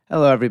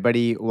Hello,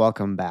 everybody.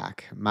 Welcome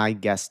back. My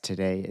guest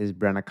today is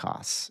Brenna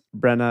Koss.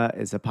 Brenna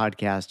is a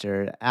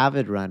podcaster,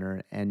 avid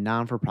runner, and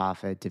non for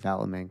profit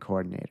development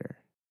coordinator.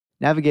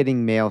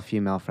 Navigating male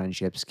female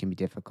friendships can be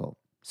difficult.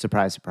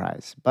 Surprise,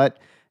 surprise. But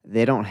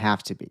they don't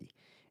have to be.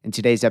 In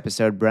today's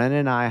episode, Brenna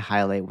and I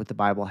highlight what the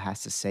Bible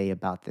has to say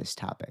about this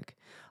topic,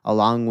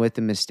 along with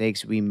the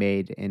mistakes we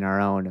made in our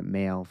own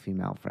male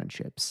female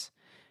friendships.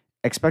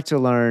 Expect to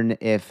learn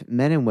if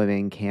men and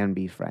women can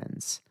be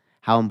friends,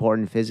 how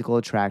important physical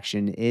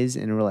attraction is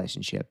in a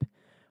relationship,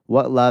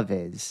 what love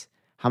is,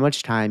 how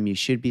much time you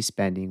should be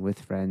spending with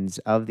friends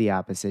of the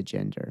opposite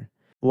gender,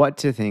 what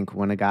to think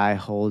when a guy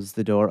holds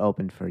the door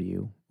open for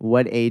you,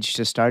 what age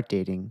to start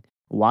dating,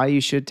 why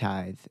you should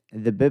tithe,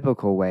 the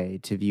biblical way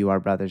to view our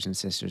brothers and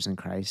sisters in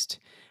Christ,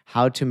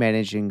 how to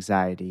manage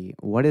anxiety,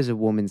 what is a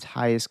woman's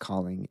highest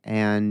calling,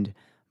 and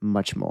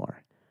much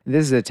more.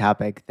 This is a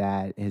topic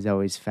that has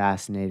always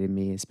fascinated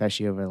me,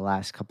 especially over the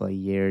last couple of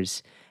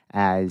years,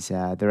 as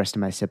the rest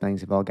of my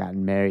siblings have all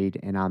gotten married,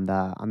 and I'm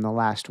the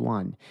last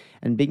one.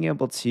 And being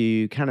able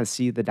to kind of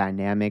see the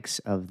dynamics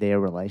of their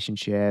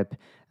relationship,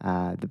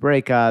 the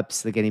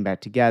breakups, the getting back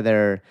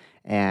together,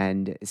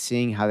 and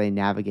seeing how they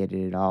navigated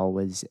it all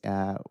was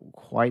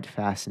quite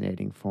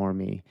fascinating for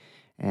me.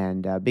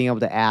 And being able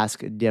to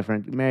ask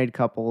different married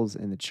couples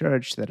in the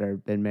church that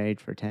have been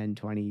married for 10,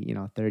 20,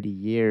 30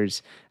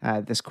 years,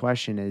 this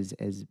question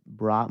has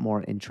brought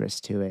more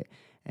interest to it.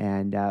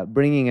 And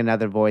bringing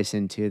another voice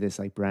into this,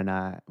 like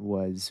Brenna,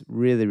 was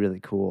really,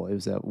 really cool. It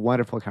was a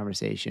wonderful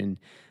conversation.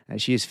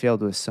 She is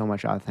filled with so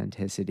much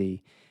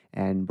authenticity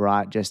and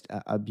brought just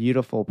a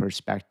beautiful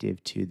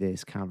perspective to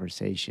this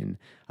conversation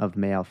of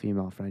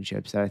male-female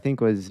friendships that I think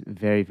was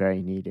very,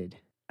 very needed.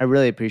 I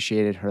really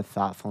appreciated her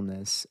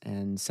thoughtfulness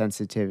and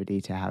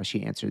sensitivity to how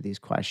she answered these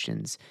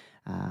questions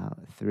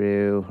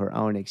through her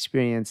own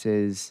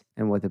experiences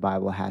and what the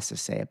Bible has to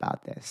say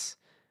about this.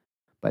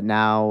 But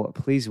now,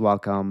 please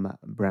welcome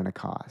Brenna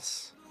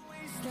Koss.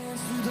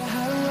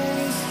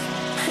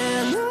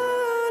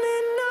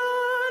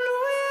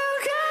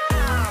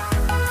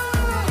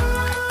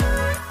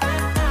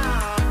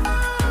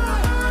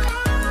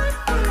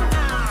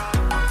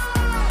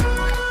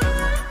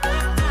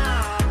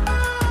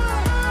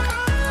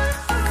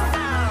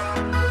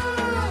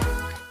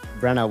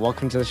 Brenna,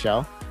 welcome to the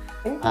show.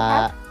 Thank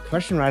you.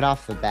 Question right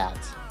off the bat.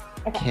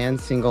 Okay. Can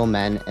single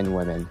men and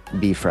women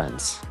be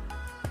friends?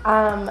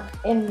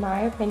 In my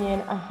opinion,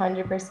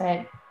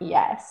 100%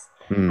 yes.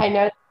 Mm. I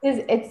know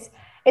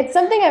it's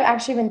something I've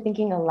actually been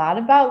thinking a lot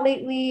about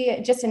lately,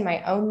 just in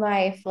my own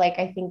life. Like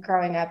I think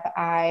growing up,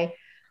 I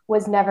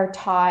was never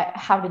taught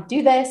how to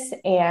do this,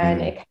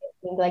 and it kind of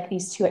seemed like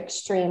these two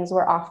extremes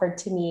were offered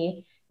to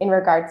me in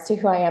regards to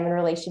who I am in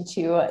relation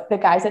to the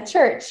guys at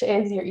church.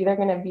 Is you're either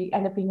going to be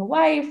end up being a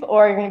wife,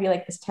 or you're going to be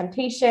like this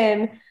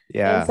temptation.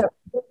 Yeah. And so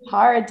it's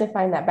hard to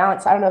find that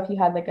balance. I don't know if you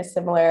had like a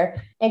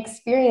similar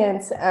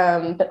experience,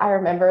 but I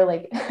remember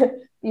like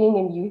being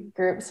in youth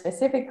group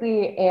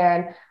specifically.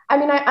 And I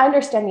mean, I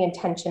understand the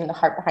intention and the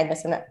heart behind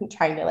this. I'm not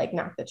trying to like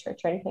knock the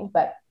church or anything,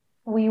 but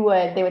they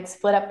would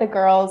split up the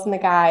girls and the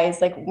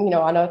guys, like,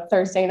 on a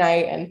Thursday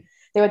night, and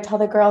they would tell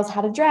the girls how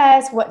to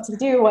dress, what to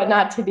do, what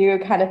not to do,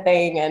 kind of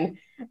thing. And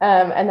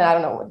then I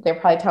don't know, they're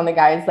probably telling the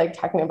guys, like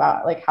talking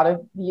about like how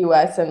to view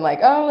us and like,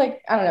 oh,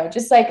 like, I don't know,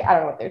 just like, I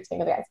don't know what they're saying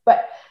to the guys.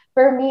 But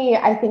for me,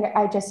 I think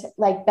I just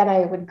like, then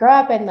I would grow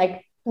up and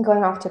like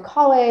going off to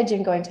college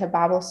and going to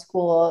Bible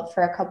school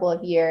for a couple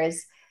of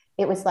years.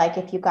 It was like,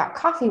 if you got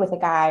coffee with a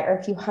guy, or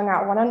if you hung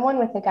out one-on-one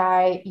with a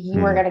guy, you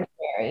were going to get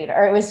married,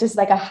 or it was just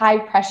like a high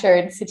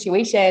pressured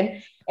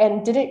situation,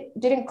 and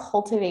didn't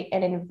cultivate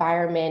an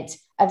environment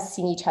of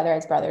seeing each other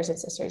as brothers and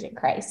sisters in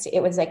Christ.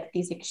 It was like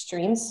these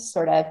extremes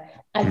sort of,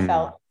 I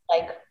felt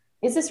like,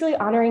 is this really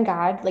honoring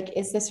God? Like,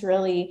 is this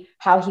really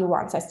how he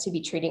wants us to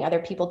be treating other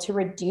people, to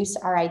reduce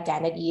our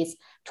identities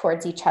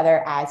towards each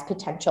other as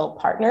potential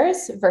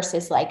partners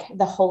versus like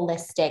the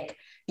holistic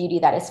beauty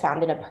that is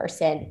found in a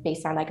person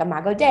based on like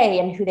Imago Dei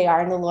and who they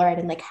are in the Lord,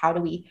 and like how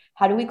do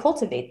we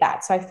cultivate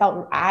that? So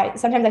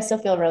sometimes I still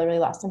feel really, really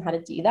lost on how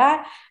to do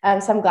that.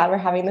 So I'm glad we're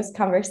having this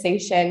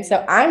conversation.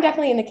 So I'm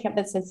definitely in the camp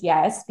that says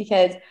yes,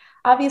 because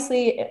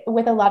obviously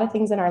with a lot of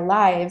things in our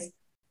lives,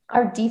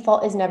 our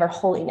default is never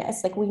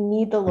holiness. Like we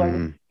need the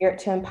Lord Spirit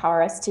to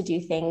empower us to do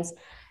things.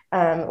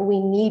 We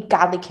need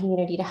godly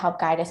community to help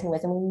guide us in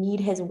wisdom. We need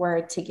his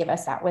word to give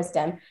us that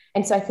wisdom.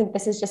 And so I think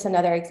this is just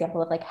another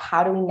example of like,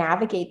 how do we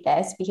navigate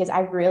this? Because I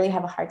really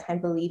have a hard time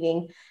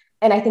believing,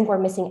 and I think we're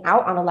missing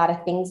out on a lot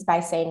of things by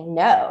saying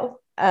no.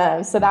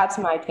 So that's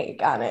my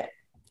take on it.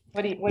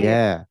 What do you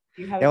have?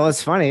 It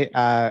was funny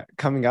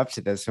coming up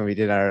to this when we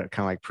did our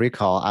kind of like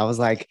pre-call. I was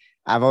like,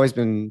 I've always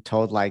been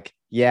told like,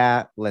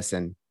 yeah,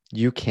 listen,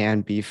 you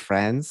can be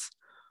friends,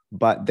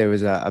 but there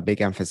was a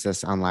big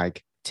emphasis on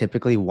like,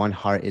 typically one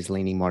heart is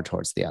leaning more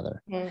towards the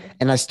other.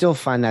 And I still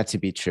find that to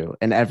be true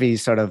in every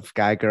sort of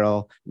guy,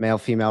 girl, male,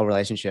 female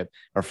relationship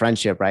or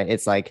friendship, right?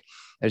 It's like,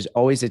 there's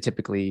always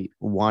typically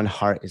one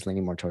heart is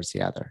leaning more towards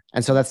the other.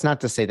 And so that's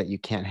not to say that you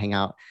can't hang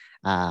out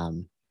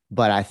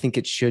but I think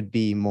it should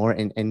be more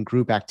in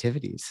group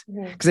activities.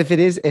 Mhm. Because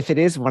if it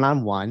is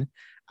one-on-one,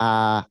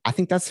 I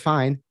think that's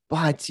fine.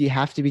 But you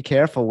have to be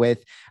careful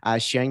with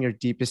sharing your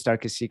deepest,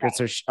 darkest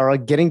secrets, or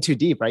getting too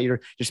deep, right? You're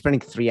spending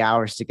 3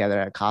 hours together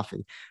at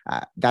coffee.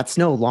 That's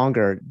no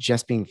longer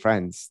just being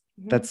friends.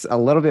 Mhm. That's a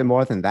little bit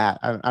more than that.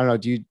 I don't know.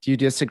 Do you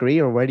disagree,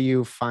 or where do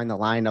you find the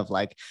line of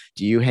like,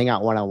 do you hang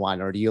out one on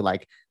one, or do you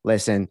like,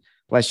 listen,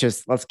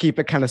 let's keep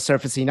it kind of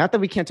surfacey. Not that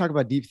we can't talk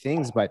about deep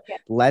things, but Yeah.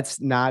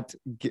 let's not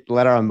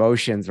let our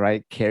emotions,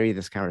 right, carry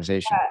this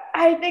conversation.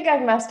 I think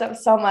I've messed up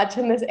so much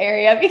in this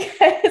area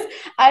because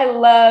I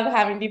love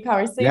having deep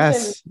conversations and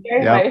Yes.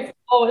 sharing Yep. my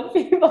soul with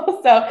people.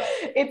 So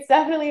it's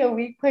definitely a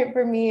weak point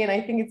for me. And I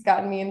think it's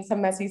gotten me in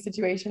some messy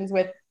situations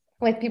with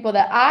people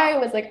that I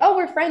was like, oh,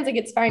 we're friends. Like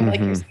it's fine. But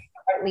like you're Mm-hmm.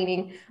 start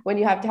leaning when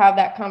you have to have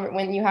that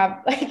when you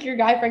have like your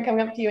guy friend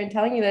coming up to you and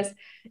telling you this,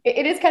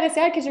 it is kind of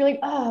sad because you're like,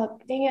 oh,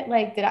 dang it.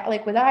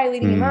 Like, was I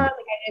leading him on? Mm-hmm.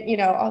 Like I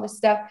didn't, all this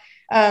stuff.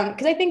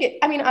 Because I think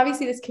I mean,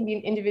 obviously this can be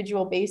an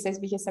individual basis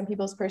because some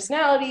people's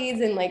personalities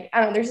and like, I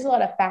don't know, there's just a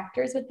lot of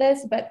factors with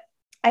this, but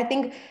I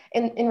think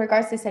in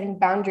regards to setting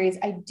boundaries,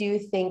 I do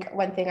think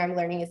one thing I'm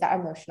learning is that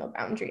emotional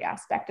boundary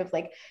aspect of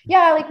like,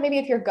 yeah, like maybe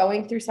if you're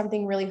going through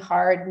something really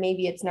hard,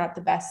 maybe it's not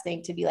the best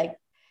thing to be like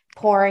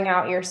pouring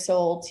out your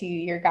soul to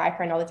your guy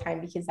friend all the time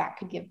because that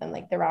could give them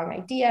like the wrong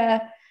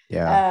idea.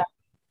 Yeah. Uh,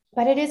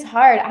 but it is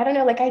hard. I don't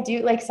know. Like I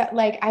do like, so,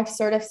 like I've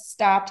sort of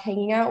stopped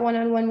hanging out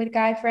one-on-one with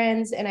guy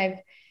friends and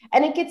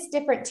it gets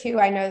different too.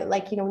 I know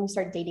like, when you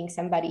start dating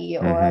somebody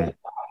or Mm-hmm.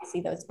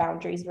 obviously those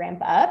boundaries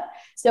ramp up.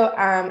 So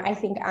I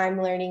think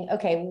I'm learning,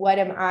 okay, what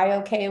am I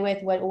okay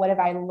with? What have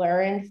I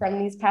learned from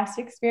these past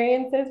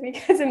experiences?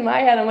 Because in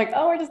my head, I'm like,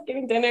 oh, we're just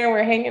getting dinner,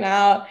 we're hanging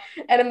out.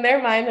 And in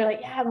their mind, they're like,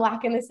 yeah, I'm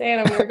locking this in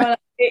and we're going to,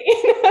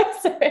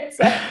 so it's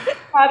like,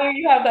 how do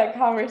you have that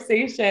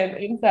conversation?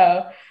 And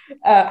so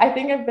I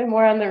think I've been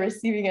more on the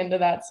receiving end of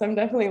that. So I'm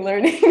definitely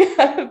learning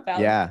how to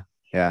balance. Yeah.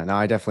 Yeah. No,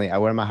 I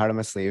wear my heart on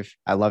my sleeve.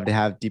 I love to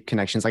have deep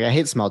connections. Like I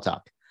hate small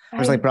talk. I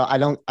was like, I, bro, I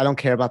don't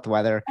care about the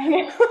weather. I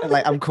know.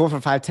 Like I'm cool for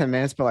 5-10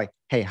 minutes, but like,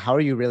 hey, how are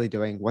you really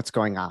doing? What's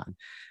going on?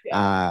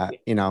 Yeah.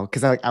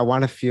 Because I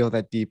want to feel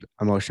that deep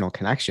emotional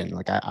connection.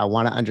 Like I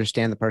want to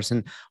understand the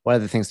person, what are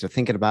the things they're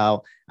thinking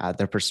about,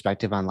 their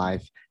perspective on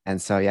life. And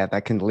so yeah,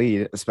 that can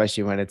lead,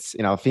 especially when it's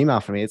a female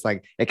for me, it's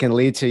like it can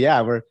lead to,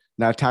 yeah, we're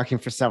now talking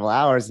for several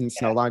hours and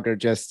it's no Yeah. longer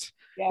just,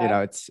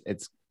 Yeah.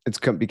 it's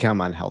become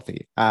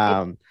unhealthy.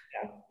 Yeah.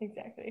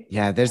 Exactly.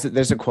 Yeah,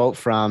 there's a quote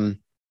from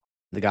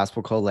the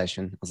Gospel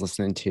Coalition. I was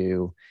listening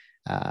to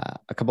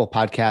a couple of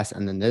podcasts,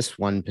 and then this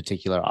one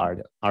particular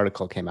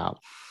article came out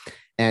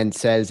and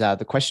says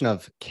the question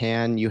of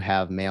can you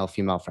have male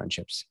female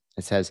friendships?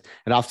 It says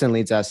it often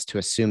leads us to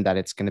assume that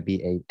it's going to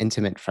be a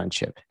intimate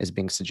friendship is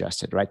being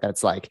suggested, right?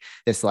 That's like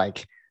this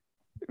like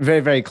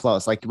very very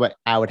close, like what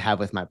I would have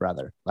with my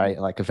brother, right?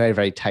 Like a very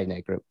very tight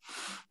knit group.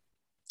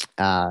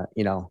 uh,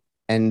 you know,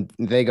 and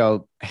they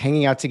go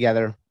hanging out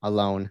together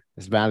alone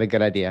is not a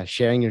good idea.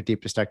 Sharing your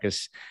deepest,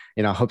 darkest,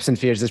 hopes and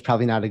fears is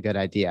probably not a good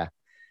idea.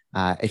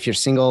 If you're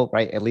single,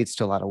 right, it leads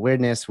to a lot of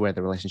weirdness where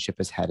the relationship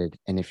is headed.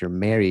 And if you're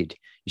married,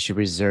 you should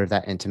reserve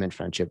that intimate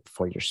friendship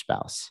for your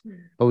spouse.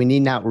 But we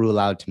need not rule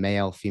out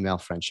male female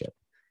friendship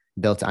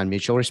built on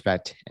mutual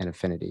respect and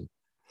affinity,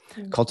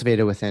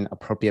 cultivated within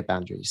appropriate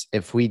boundaries.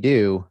 If we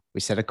do,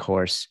 we set a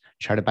course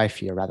charted by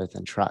fear rather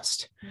than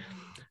trust.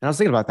 And I was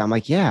thinking about that. I'm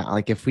like, yeah,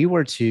 like if we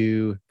were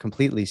to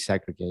completely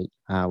segregate,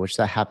 which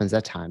that happens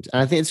at times,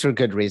 and I think it's for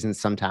good reasons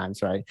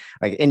sometimes, right?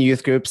 Like in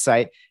youth groups,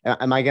 right?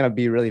 Am I going to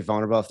be really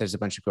vulnerable if there's a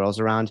bunch of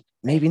girls around?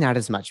 Maybe not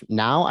as much.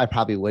 Now I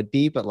probably would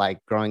be, but like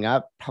growing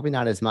up, probably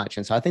not as much.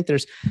 And so I think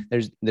there's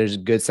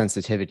good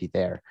sensitivity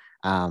there.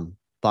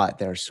 But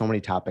there are so many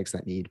topics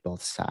that need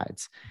both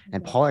sides.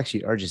 And Paul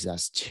actually urges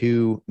us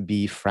to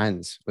be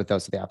friends with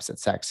those of the opposite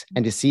sex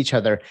and to see each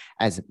other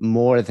as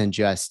more than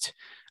just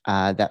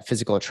that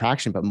physical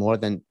attraction, but more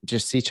than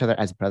just see each other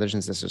as brothers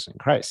and sisters in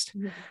Christ.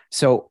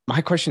 So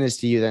my question is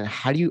to you then,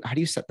 how do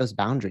you set those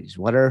boundaries?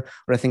 What are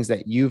things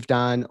that you've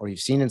done or you've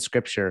seen in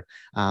scripture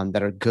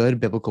that are good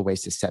biblical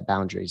ways to set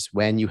boundaries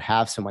when you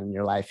have someone in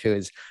your life who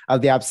is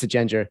of the opposite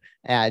gender,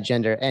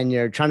 and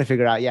you're trying to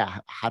figure out, yeah,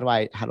 how do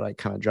I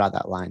kind of draw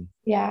that line?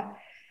 Yeah.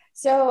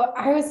 So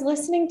I was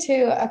listening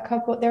to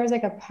there was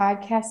like a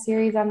podcast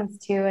series on this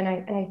too. And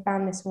I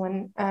found this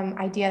one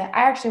idea that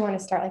I actually want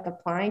to start like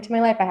applying to my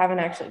life. I haven't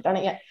actually done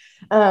it yet.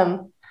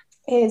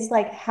 Is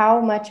like,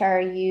 how much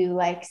are you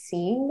like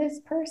seeing this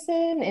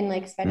person and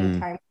like spending Mm,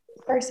 time with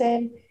this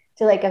person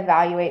to like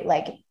evaluate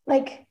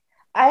like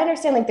I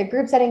understand like the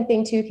group setting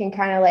thing too can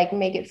kind of like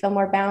make it feel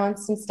more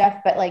balanced and stuff,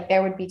 but like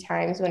there would be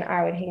times when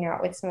I would hang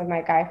out with some of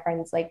my guy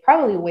friends like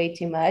probably way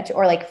too much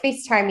or like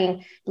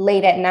FaceTiming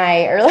late at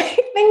night or like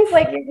things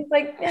like you're just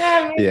like,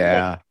 yeah, maybe like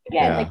yeah.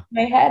 again, like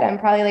Yeah. in my head, I'm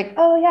probably like,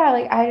 oh yeah,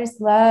 like I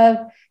just love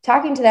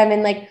talking to them.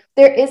 And like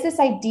there is this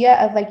idea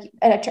of like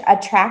an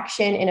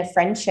attraction in a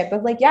friendship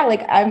of like, yeah,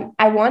 like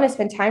I want to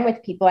spend time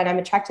with people and I'm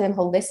attracted to them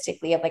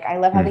holistically of like I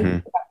love how they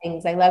think Hmm. about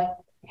things. I love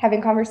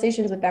having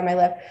conversations with them.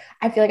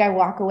 I feel like I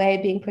walk away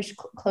being pushed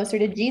closer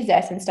to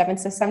Jesus and stuff. And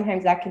so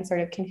sometimes that can sort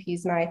of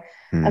confuse my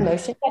Mm.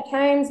 emotions at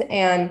times.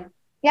 And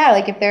yeah,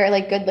 like if they're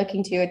like good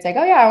looking too, it's like,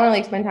 oh yeah, I want to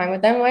like spend time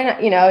with them. Why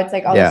not? It's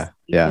like all this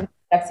Yeah. Yeah.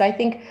 stuff. So I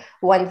think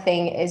one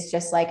thing is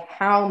just like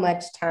how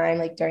much time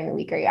like during the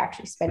week are you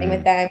actually spending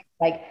with Mm. them?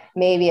 Like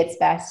maybe it's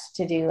best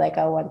to do like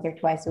a once or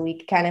twice a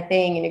week kind of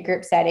thing in a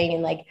group setting.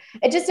 And like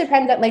it just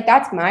depends on like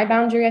that's my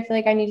boundary. I feel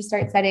like I need to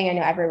start setting. I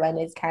know everyone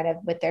is kind of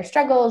with their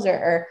struggles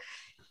or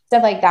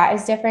stuff like that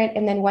is different.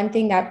 And then one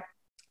thing that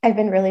I've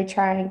been really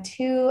trying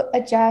to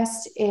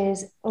adjust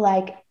is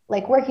like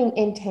working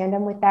in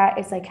tandem with that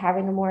is like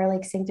having a more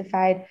like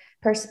sanctified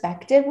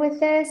perspective with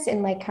this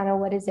and like kind of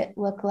what does it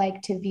look like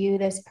to view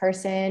this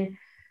person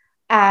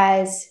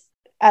as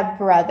a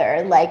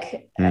brother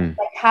Mm.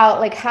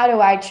 like how do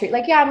I treat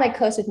like yeah I'm like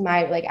close with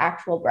my like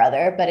actual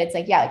brother but it's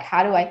like yeah like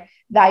how do I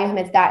value him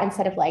as that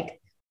instead of like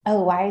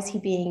oh why is he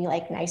being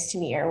like nice to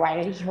me or why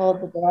did he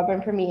hold the door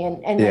open for me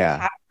and like Yeah.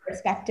 have a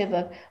perspective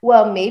of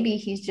well maybe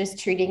he's just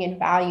treating and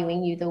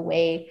valuing you the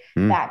way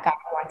Mm. that God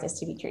wants us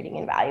to be treating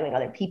and valuing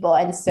other people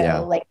and so Yeah.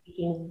 like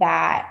thinking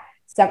that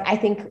some I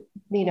think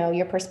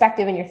your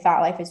perspective and your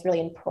thought life is really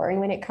important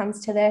when it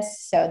comes to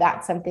this so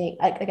that's something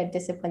like a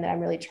discipline that I'm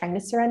really trying to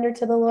surrender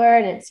to the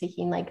Lord and it's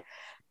taking like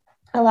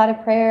a lot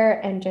of prayer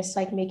and just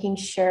like making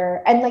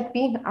sure and like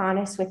being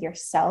honest with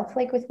yourself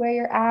like with where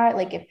you're at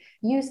like if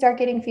you start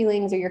getting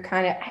feelings or you're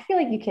kind of I feel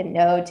like you can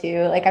know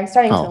too like I'm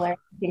starting to Oh, learn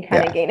you can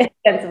kind of yeah. gain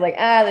a sense of like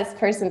this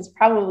person's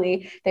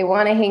probably they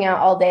want to hang out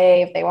all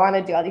day if they want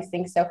to do all these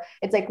things so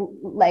it's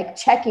like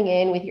checking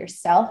in with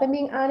yourself and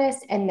being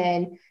honest and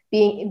then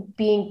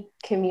being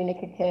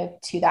communicative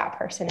to that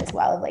person as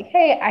well of like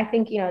hey I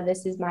think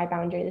this is my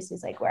boundary this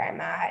is like where I'm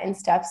at and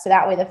stuff so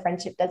that way the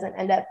friendship doesn't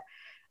end up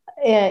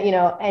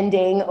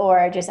ending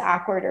or just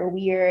awkward or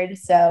weird.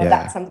 So Yeah.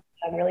 that's something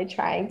I'm really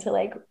trying to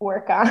like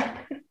work on.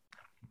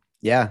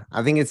 Yeah.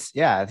 I think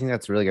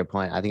that's a really good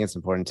point. I think it's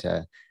important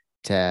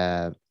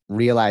to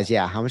realize,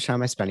 yeah, how much time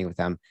am I spending with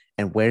them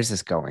and where's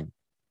this going?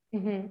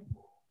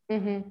 Mm-hmm.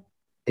 Mm-hmm.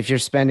 If you're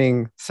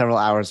spending several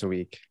hours a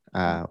week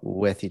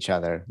with each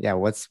other, yeah,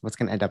 what's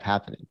going to end up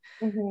happening?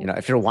 Mm-hmm.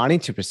 If you're wanting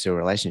to pursue a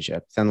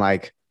relationship, then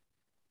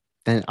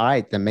all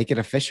right, then make it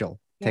official.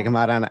 Take Yeah. them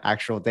out on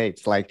actual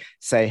dates. Like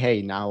say,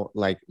 hey, now,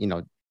 like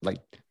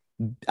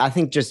I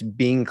think just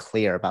being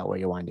clear about where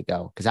you're wanting to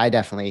go. Cause I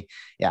definitely,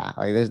 yeah,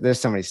 like there's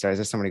so many stories.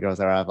 There's so many girls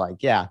that are like,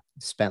 yeah,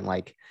 spent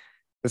like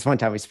this one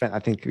time I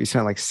think we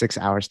spent like 6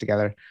 hours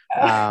together.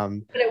 But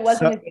it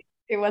wasn't So a date.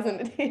 It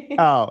wasn't a date.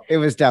 oh, it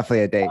was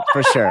definitely a date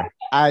for sure.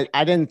 I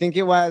didn't think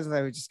it was.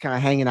 I was just kind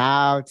of hanging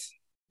out.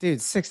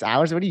 Dude, 6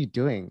 hours. What are you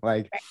doing?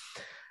 Like,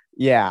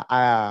 yeah,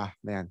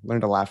 man,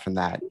 learned a lot from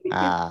that.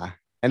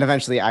 And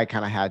eventually I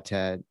kind of had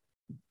to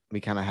we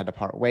kind of had to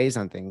part ways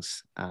on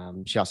things.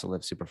 She also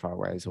lives super far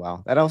away as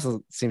well. That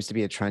also seems to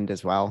be a trend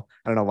as well.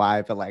 I don't know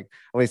why, but like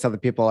always other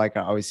people like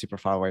are always super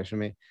far away from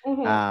me.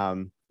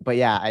 Mm-hmm. But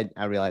yeah,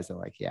 I realized that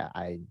like, yeah,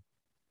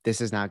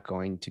 this is not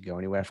going to go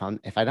anywhere.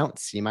 If I don't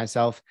see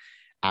myself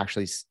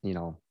actually,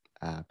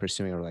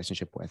 pursuing a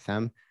relationship with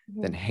them,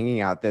 then Mm-hmm.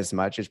 hanging out this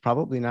much is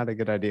probably not a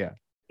good idea.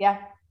 Yeah.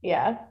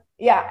 Yeah.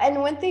 Yeah. And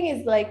one thing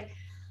is like,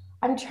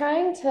 I'm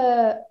trying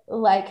to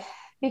like,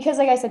 because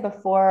like I said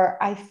before,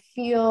 I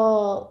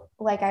feel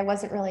like I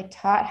wasn't really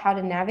taught how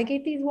to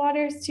navigate these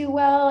waters too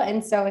well.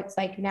 And so it's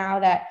like now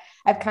that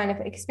I've kind of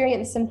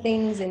experienced some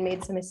things and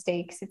made some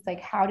mistakes, it's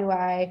like, how do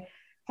I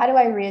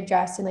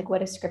readjust and like, what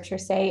does scripture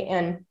say?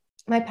 And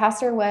my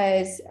pastor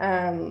was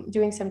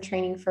doing some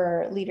training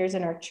for leaders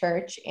in our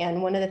church.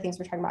 And one of the things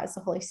we're talking about is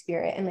the Holy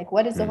Spirit and like,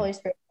 what does the Mm. Holy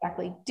Spirit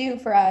exactly do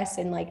for us?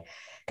 And like,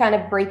 kind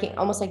of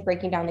almost like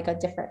breaking down like a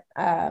different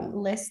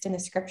list in the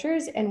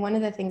scriptures. And one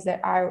of the things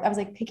that I was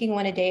like picking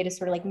one a day to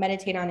sort of like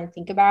meditate on and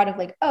think about of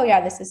like, oh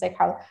yeah, this is like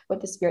what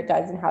the Spirit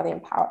does and how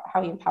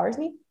he empowers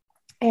me.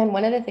 And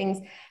one of the things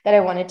that I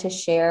wanted to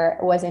share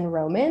was in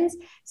Romans.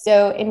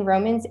 So in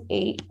Romans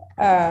 8,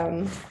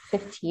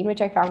 15,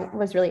 which I found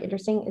was really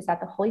interesting, is that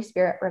the Holy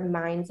Spirit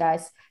reminds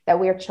us that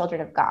we are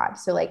children of God.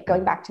 So like Mm.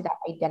 going back to that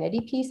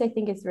identity piece, I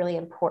think is really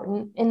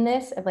important in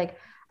this of like,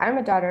 I'm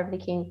a daughter of the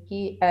King.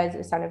 He is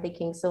a son of the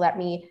King. So let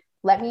me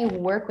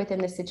work within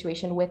the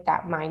situation with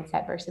that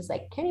mindset versus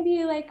like, can he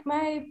be like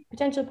my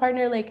potential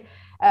partner, like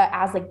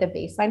as like the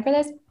baseline for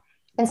this?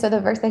 And so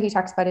the verse that he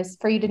talks about is,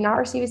 for you did not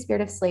receive a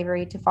spirit of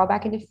slavery to fall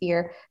back into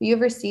fear. You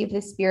have received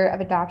the spirit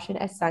of adoption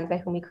as sons by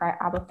whom we cry,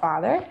 Abba,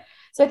 Father.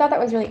 So I thought that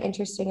was really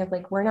interesting of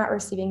like, we're not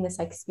receiving this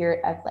like spirit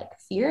of like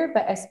fear,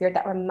 but a spirit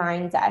that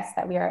reminds us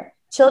that we are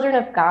children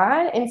of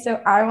God. And so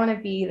I want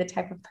to be the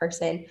type of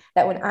person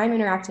that when I'm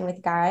interacting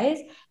with guys,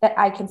 that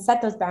I can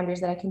set those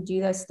boundaries, that I can do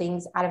those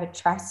things out of a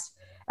trust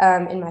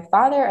in my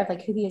father of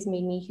like who he has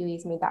made me, who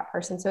he's made that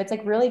person. So it's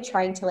like really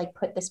trying to like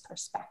put this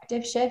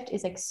perspective shift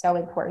is like so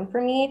important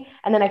for me.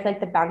 And then I feel like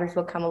the boundaries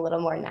will come a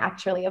little more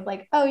naturally of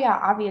like, oh yeah,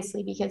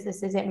 obviously, because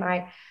this isn't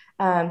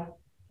um,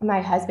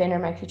 my husband or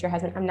my future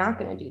husband, I'm not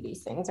going to do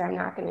these things or I'm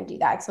not going to do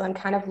that. So I'm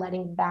kind of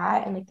letting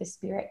that and like the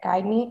spirit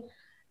guide me.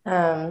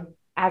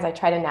 as I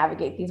try to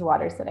navigate these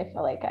waters that I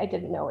feel like I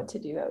didn't know what to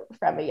do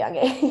from a young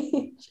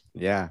age.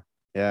 Yeah.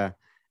 Yeah.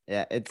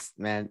 Yeah. It's,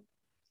 man,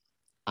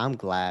 I'm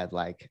glad.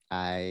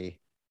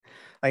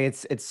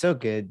 It's so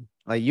good.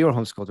 Like you were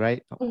homeschooled,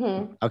 right?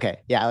 Mm-hmm. Okay.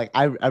 Yeah. Like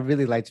I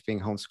really liked being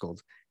homeschooled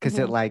because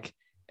Mm-hmm.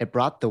 it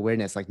brought the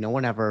weirdness. Like no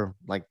one ever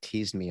like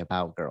teased me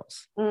about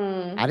girls. I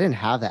Mm-hmm. didn't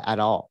have that at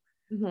all.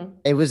 Mm-hmm.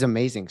 It was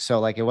amazing. So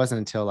like it wasn't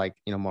until like,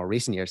 more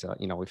recent years that,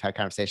 we've had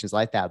conversations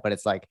like that, but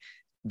it's like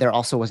there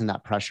also wasn't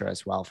that pressure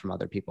as well from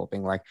other people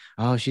being like,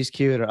 oh, she's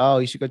cute, or oh,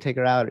 you should go take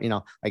her out.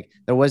 Or, like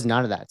there was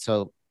none of that.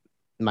 So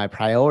my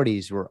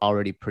priorities were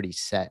already pretty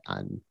set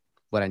on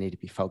what I need to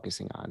be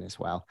focusing on as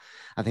well.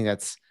 I think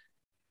that's,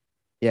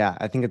 yeah,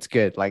 I think it's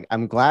good. Like,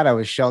 I'm glad I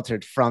was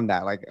sheltered from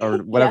that, like, or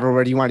Yeah. whatever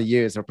word you want to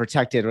use, or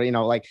protected, or,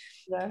 like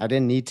Yeah. I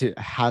didn't need to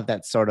have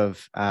that sort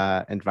of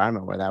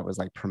environment where that was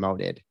like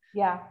promoted.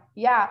 Yeah,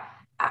 yeah,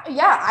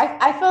 yeah.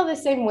 I feel the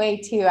same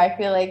way too. I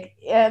feel like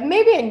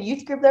maybe in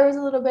youth group there was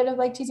a little bit of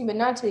like teasing, but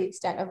not to the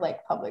extent of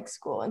like public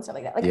school and stuff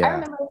like that. Like I Yeah.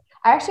 remember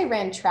I actually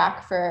ran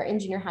track for in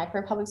junior high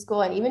for public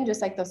school, and even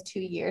just like those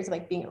 2 years of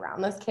like being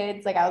around those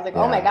kids, like I was like,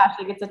 oh my Yeah. gosh,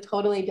 like it's a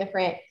totally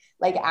different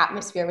like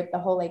atmosphere with the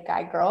whole like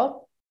guy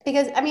girl.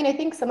 Because I mean, I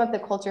think some of the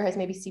culture has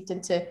maybe seeped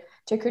into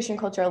Christian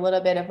culture a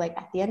little bit of like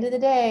at the end of the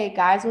day,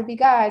 guys will be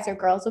guys or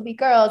girls will be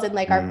girls, and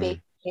like our base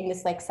Mm, in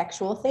this like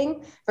sexual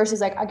thing versus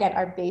like again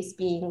our base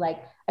being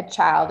like a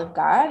child of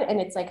God.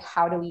 And it's like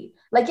how do we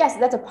like, yes,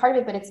 that's a part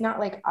of it, but it's not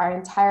like our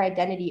entire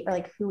identity or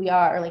like who we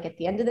are, or like at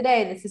the end of the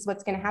day this is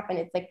what's going to happen.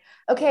 It's like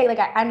okay, like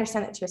I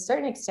understand that to a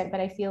certain extent, but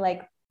I feel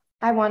like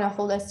I want to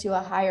hold us to a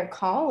higher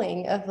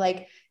calling of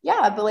like,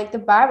 yeah, but like the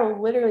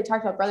Bible literally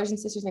talks about brothers and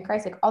sisters in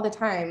Christ like all the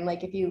time.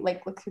 Like if you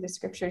like look through the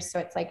scriptures, so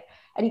it's like,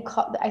 and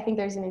I think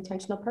there's an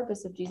intentional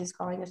purpose of Jesus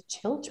calling us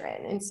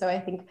children. And so I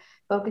think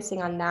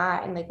focusing on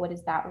that and like what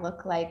does that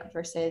look like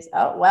versus,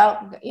 oh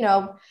well,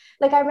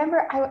 like I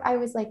remember I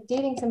was like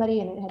dating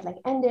somebody and it had like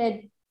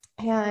ended,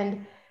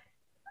 and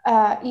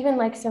even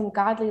like some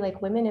godly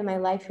like women in my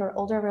life who are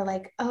older were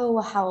like, oh,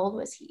 well, how old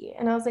was he?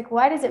 And I was like,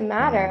 why does it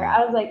matter? mm,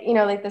 I was like,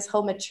 like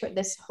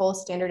this whole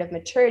standard of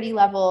maturity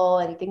level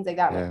and things like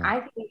that. I'm like, yeah. I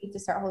think we need to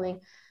start holding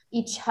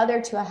each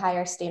other to a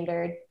higher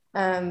standard,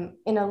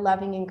 in a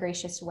loving and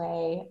gracious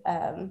way.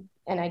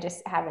 And I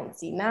just haven't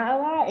seen that a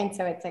lot. And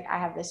so it's like I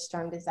have this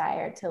strong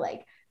desire to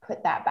like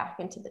put that back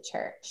into the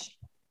church.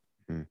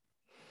 Mm.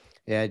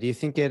 Yeah. Do you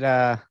think it,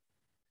 I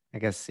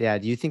guess, yeah.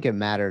 Do you think it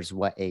matters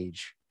what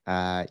age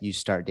you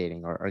start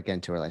dating or get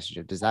into a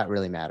relationship? Does that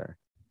really matter?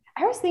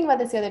 I was thinking about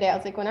this the other day. I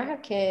was like, when I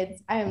have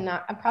kids, I'm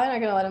probably not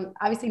going to let them,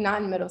 obviously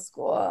not in middle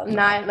school, No.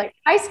 not like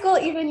high school,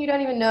 even you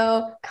don't even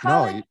know, No,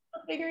 college,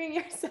 figuring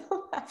yourself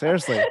out.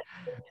 seriously.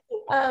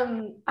 I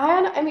mean,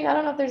 I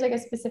don't know if there's like a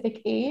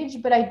specific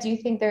age, but I do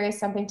think there is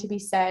something to be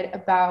said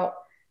about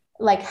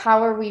like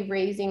how are we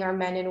raising our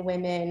men and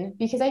women?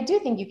 Because I do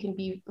think you can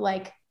be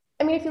like,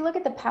 I mean, if you look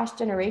at the past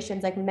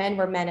generations, like men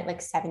were men at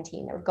like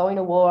 17, they were going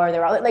to war,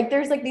 they're all like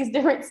there's like these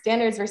different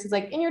standards versus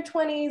like in your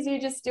 20s, you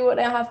just do it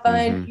and have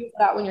fun. Hmm. You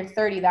that when you're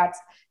 30,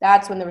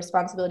 that's when the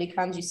responsibility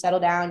comes, you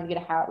settle down, you get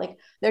a house. Like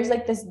there's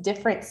like this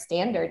different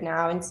standard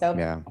now. And so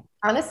Yeah.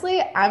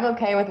 honestly, I'm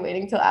okay with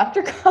waiting till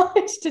after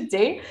college to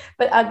date,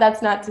 but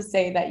that's not to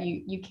say that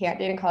you can't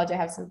date in college. I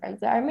have some friends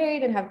that are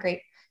married and have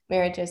great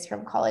marriages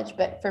from college,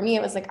 but for me,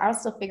 it was like I was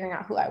still figuring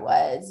out who I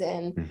was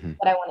and Hmm.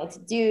 what I wanted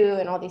to do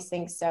and all these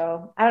things.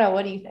 So I don't know.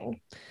 What do you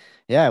think?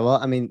 Yeah. Well,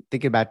 I mean,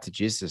 thinking back to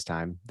Jesus'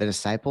 time, the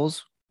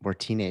disciples were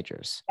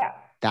teenagers. Yeah.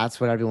 That's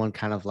what everyone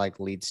kind of like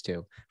leads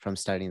to from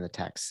studying the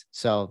text.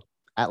 So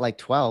at like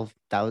 12,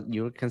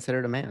 you were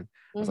considered a man.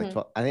 I was like Mm-hmm.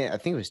 12. I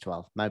think it was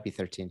 12, might be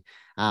 13.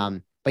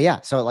 But yeah,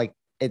 so like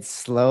it's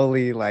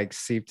slowly like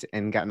seeped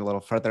and gotten a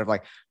little further of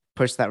like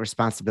push that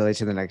responsibility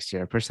to the next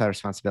year, push that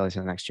responsibility to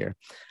the next year.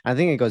 I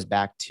think it goes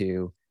back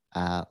to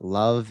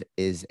love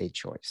is a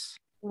choice.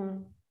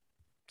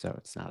 So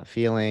it's not a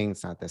feeling,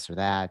 it's not this or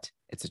that,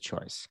 it's a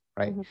choice,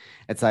 right? Mm-hmm.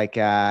 It's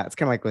kind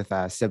of like with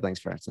siblings,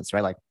 for instance,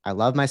 right? Like I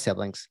love my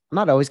siblings. I'm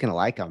not always going to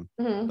like them,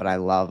 but Mm-hmm. I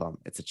love them.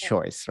 It's a Yeah.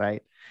 choice,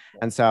 right?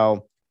 And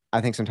so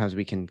I think sometimes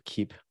we can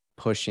keep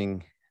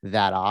pushing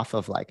that off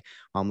of like,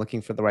 well, I'm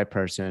looking for the right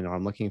person or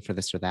I'm looking for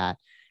this or that.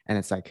 And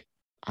it's like,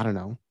 I don't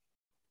know,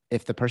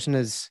 if the person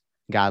is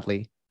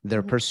godly,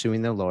 they're Mm-hmm.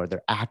 pursuing the Lord,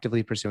 they're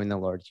actively pursuing the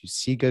Lord, you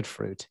see good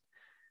fruit,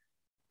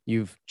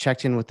 you've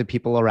checked in with the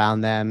people around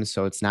them,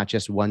 so it's not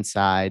just one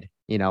side,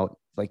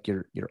 like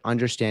you're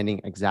understanding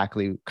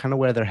exactly kind of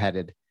where they're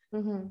headed,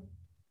 Mm-hmm.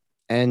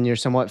 and you're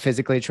somewhat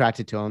physically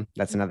attracted to them.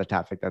 That's another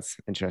topic that's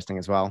interesting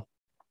as well.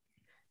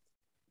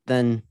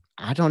 Then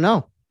I don't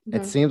know, it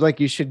Mm-hmm. seems like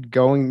you should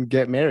go and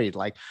get married.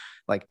 Like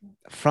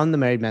from the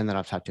married men that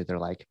I've talked to, they're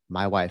like,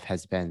 my wife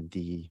has been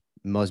the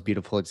most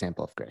beautiful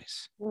example of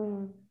grace.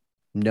 Mm-hmm.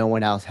 No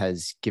one else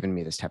has given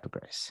me this type of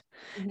grace.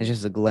 It's Mm-hmm.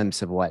 just a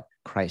glimpse of what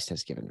Christ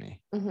has given me.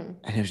 Mm-hmm.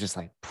 And it was just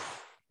like,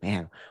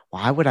 man,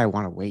 why would I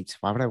want to wait?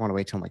 Why would I want to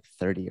wait till I'm like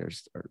 30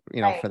 years or,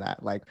 Right. for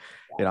that? Like,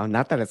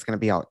 not that it's going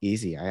to be all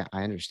easy. I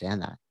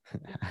understand that.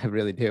 I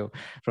really do.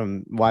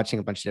 From watching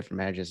a bunch of different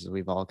marriages,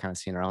 we've all kind of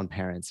seen our own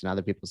parents and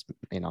other people's,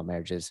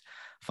 marriages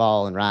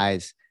fall and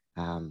rise.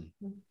 Um,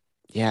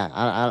 yeah,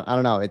 I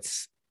don't know.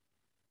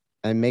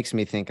 It makes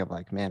me think of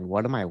like, man,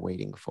 what am I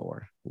waiting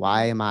for?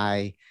 Why am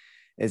I,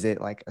 is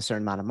it like a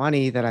certain amount of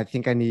money that I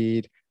think I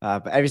need?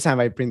 But every time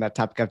I bring that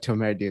topic up to a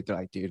married dude, they're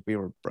like, dude, we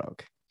were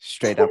broke,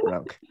 straight up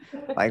broke.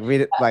 Like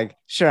we like,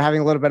 sure, having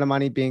a little bit of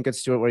money, being a good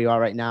steward where you are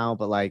right now,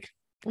 but like,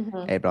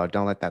 Mhm. hey, bro,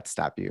 don't let that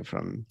stop you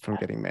from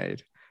getting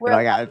married. We're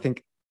Like, I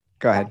think,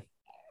 go ahead.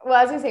 well,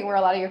 I was gonna say, were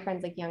a lot of your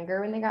friends like younger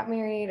when they got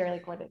married, or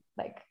like what?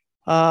 Like,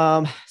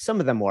 Some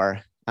of them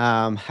were.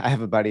 I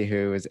have a buddy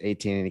who was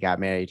 18 and he got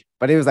married,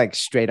 but it was like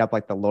straight up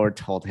like the Lord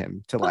told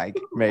him to like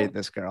marry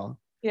this girl.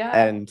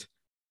 yeah. And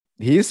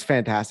he's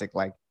fantastic.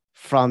 Like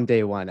from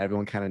day one,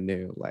 everyone kind of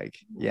knew, like,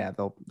 yeah,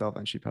 they'll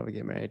eventually probably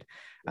get married.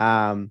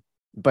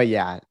 But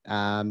yeah,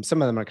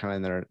 some of them are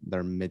kind of in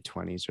their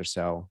mid-20s or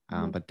so,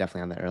 Mhm. but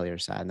definitely on the earlier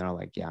side. And they're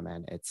like, yeah,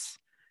 man, it's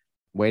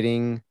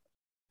waiting.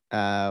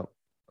 Uh,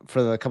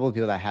 for the couple of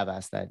people that I have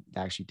asked that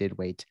actually did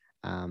wait,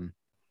 um,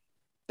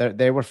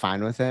 they were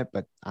fine with it,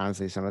 but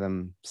honestly, some of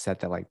them said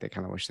that like they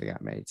kind of wish they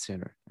got married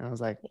sooner. And I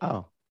was like,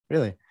 oh,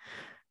 really?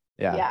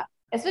 Yeah, Yeah.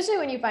 Especially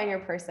when you find your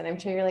person, I'm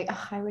sure you're like,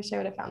 oh, I wish I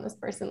would have found this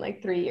person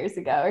like 3 years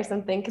ago or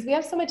something. Because we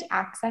have so much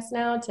access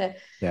now to,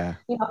 yeah,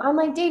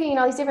 online dating and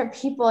all these different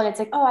people. And it's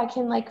like, oh, I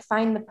can like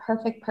find the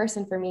perfect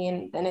person for me.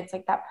 And then it's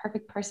like that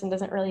perfect person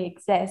doesn't really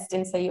exist.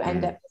 And so you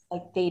end mm, up just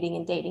like dating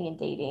and dating and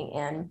dating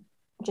and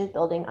just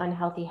building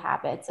unhealthy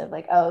habits of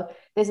like, oh,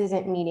 this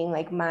isn't meeting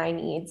like my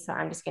needs. So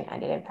I'm just going to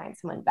end it and find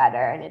someone better.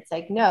 And it's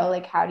like, no,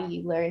 like, how do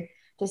you learn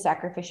to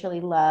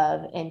sacrificially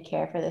love and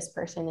care for this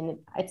person? And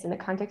it's in the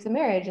context of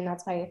marriage. And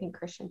that's why I think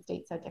Christians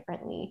date so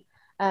differently.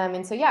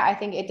 And so, yeah, I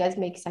think it does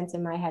make sense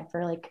in my head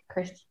for like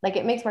like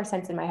it makes more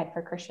sense in my head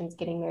for Christians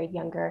getting married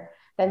younger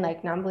than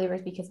like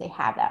non-believers because they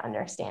have that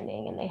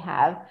understanding and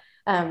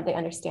they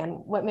understand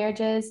what marriage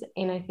is.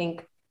 And I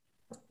think,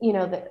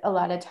 that a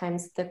lot of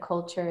times the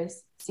culture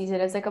sees it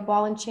as like a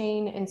ball and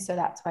chain. And so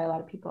that's why a lot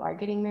of people are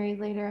getting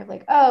married later.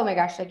 Like, oh my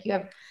gosh, like you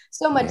have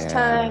so much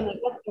time, yeah. like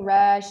what's the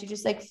rush? You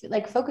just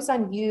like focus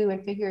on you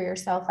and figure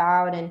yourself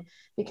out and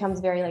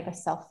becomes very like a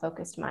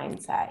self-focused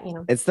mindset.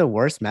 It's the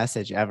worst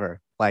message ever.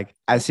 Like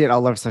I see it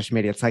all over social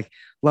media. It's like,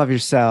 love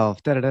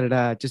yourself, da da da da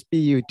da. Just be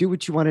you. Do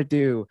what you want to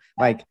do.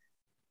 Yeah. Like,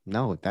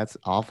 no, that's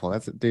awful.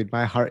 That's dude.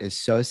 My heart is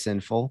so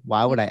sinful.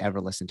 Why would I ever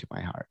listen to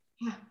my heart?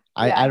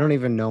 I Yeah. don't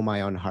even know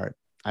my own heart.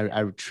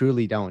 I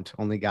truly don't.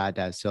 Only God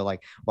does. So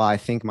like, while I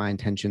think my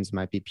intentions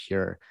might be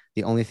pure,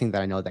 the only thing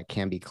that I know that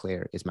can be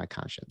clear is my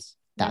conscience.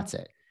 Yeah. That's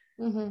it.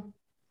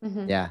 Mm-hmm.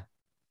 Mm-hmm. Yeah.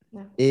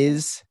 Yeah.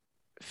 Is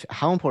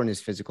how important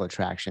is physical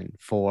attraction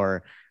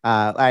for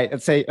like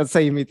let's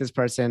say you meet this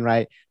person,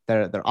 right?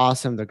 They're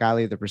awesome, they're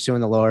godly, they're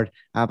pursuing the Lord,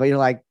 but you're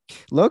like,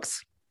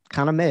 looks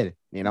kind of mid,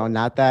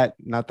 not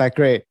that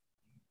great.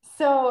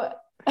 So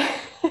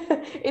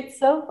it's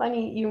so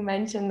funny you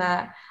mentioned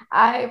that.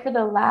 For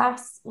the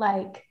last,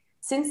 like,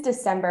 since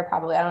December,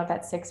 probably, I don't know if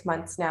that's 6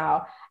 months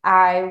now,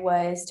 I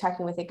was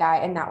talking with a guy,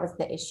 and that was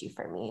the issue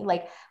for me.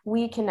 Like,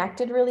 we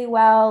connected really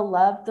well,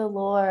 loved the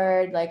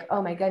Lord, like,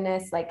 oh my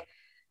goodness, like,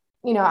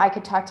 I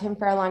could talk to him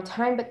for a long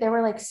time, but there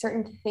were like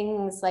certain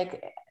things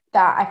like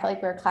that I felt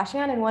like we were clashing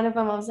on. And one of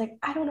them, I was like,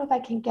 I don't know if I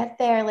can get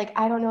there. Like,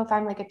 I don't know if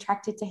I'm like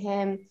attracted to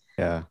him.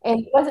 Yeah, And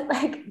it wasn't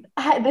like,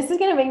 this is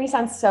going to make me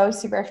sound so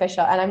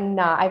superficial. And I'm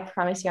not, I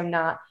promise you, I'm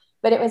not.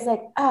 But it was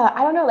like,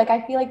 I don't know. Like,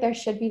 I feel like there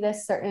should be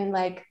this certain,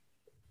 like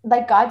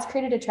God's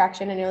created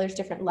attraction. I know there's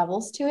different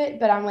levels to it,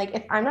 but I'm like,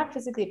 if I'm not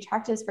physically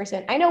attracted to this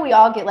person, I know we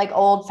all get like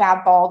old,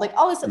 fat, bald, like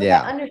all this, like I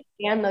yeah,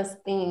 understand those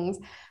things,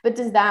 but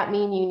does that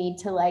mean you need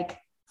to like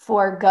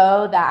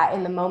forego that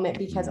in the moment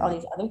because all mm,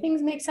 these other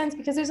things make sense?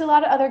 Because there's a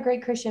lot of other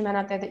great Christian men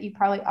out there that you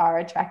probably are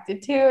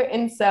attracted to.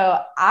 And so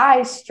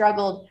I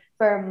struggled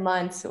for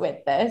months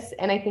with this.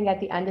 And I think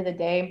at the end of the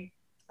day,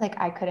 like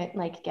I couldn't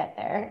like get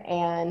there.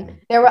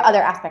 And there were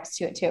other aspects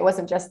to it too. It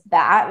wasn't just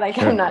that. Like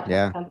I'm sure, not trying to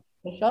yeah, sound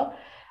superficial.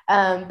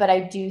 But I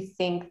do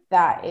think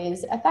that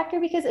is a factor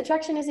because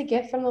attraction is a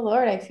gift from the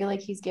Lord. I feel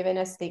like He's given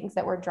us things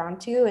that we're drawn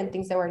to and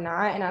things that we're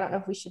not. And I don't know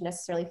if we should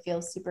necessarily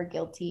feel super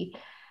guilty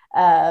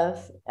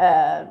of,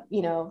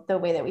 the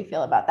way that we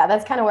feel about that.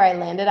 That's kind of where I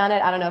landed on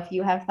it. I don't know if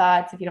you have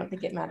thoughts, if you don't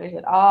think it matters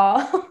at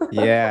all.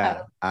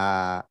 yeah.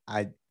 I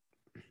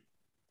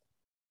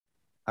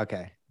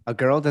Okay. A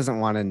girl doesn't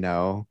want to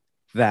know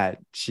that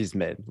she's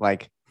mid.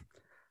 Like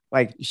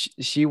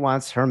she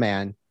wants her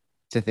man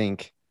to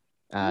think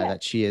Yeah.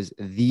 that she is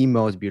the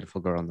most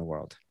beautiful girl in the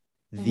world,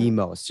 the Mhm.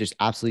 most, just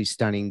absolutely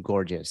stunning,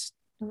 gorgeous.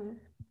 Mhm.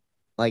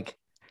 Like,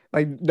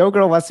 like no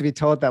girl wants to be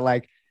told that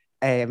like,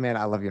 hey man,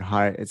 I love your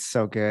heart. It's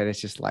so good. It's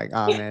just like,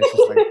 oh man, it's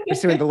just like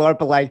pursuing the Lord,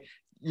 but like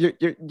you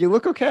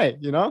look okay,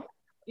 you know?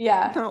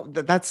 Yeah. No,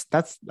 that's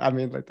I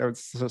mean, like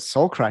that's so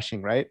soul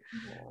crushing, right?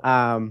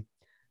 Um,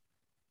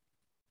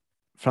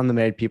 from the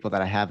married people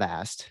that I have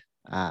asked,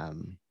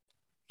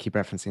 keep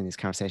referencing these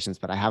conversations,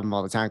 but I have them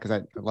all the time because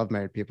I love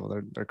married people.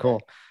 They're Yeah.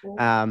 cool.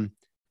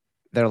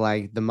 They're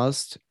like the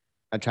most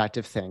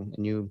attractive thing,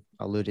 and you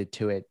alluded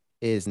to it,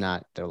 is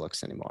not their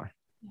looks anymore.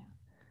 Yeah.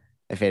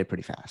 It faded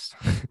pretty fast.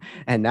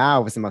 And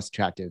now what's the most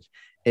attractive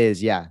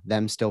is, yeah,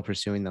 them still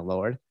pursuing the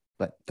Lord,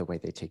 but the way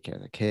they take care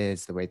of the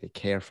kids, the way they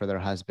care for their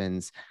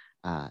husbands.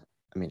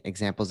 I mean,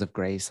 examples of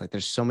grace. Like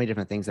there's so many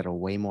different things that are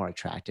way more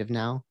attractive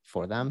now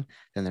for them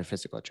than their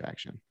physical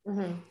attraction.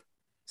 Mm-hmm.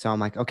 So I'm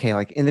like, okay,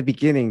 like in the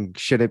beginning,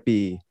 should it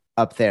be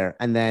up there?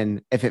 And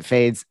then if it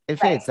fades, it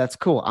Right. fades. That's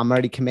cool. I'm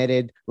already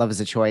committed. Love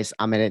is a choice.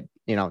 I'm in it,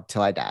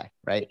 till I die.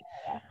 Right.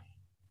 Yeah.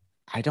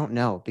 I don't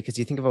know, because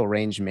you think of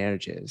arranged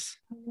marriages.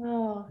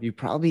 Oh, You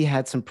probably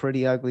had some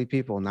pretty ugly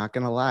people, not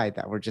gonna lie,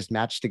 that were just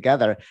matched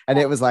together. And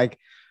it was like,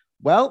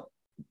 well,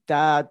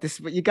 this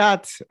is what you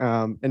got.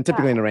 And yeah.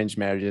 typically in arranged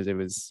marriages, it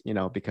was,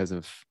 because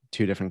of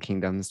two different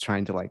kingdoms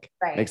trying to like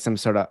make Right. some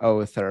sort of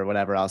oath or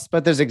whatever else.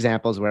 But there's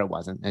examples where it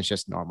wasn't. It's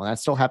just normal. That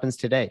still happens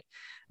today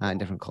in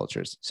different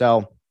cultures.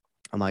 So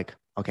I'm like,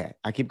 okay,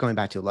 I keep going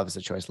back to love is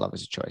a choice, love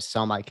is a choice.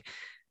 So I'm like,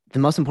 the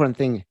most important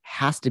thing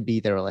has to be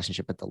their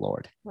relationship with the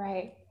Lord.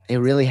 Right. It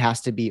really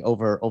has to be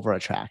over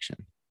attraction.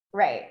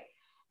 Right.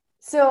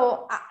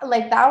 So,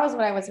 like, that was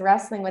what I was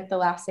wrestling with the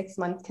last 6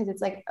 months because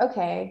it's like,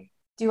 okay,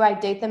 do I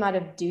date them out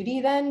of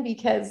duty then?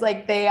 Because,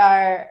 like, they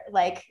are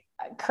like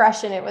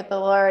crushing it with the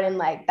Lord and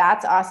like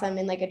that's awesome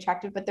and like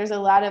attractive. But there's a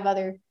lot of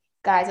other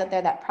guys out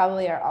there that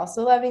probably are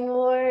also loving the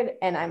Lord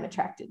and I'm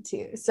attracted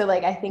to. So,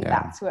 like, I think Yeah.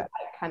 that's what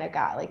I kind of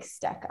got like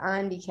stuck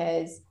on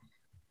because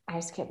I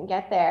just couldn't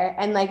get there.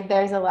 And like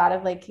there's a lot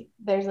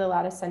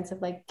of sense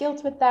of like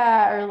guilt with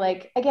that, or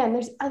like again,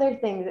 there's other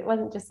things. It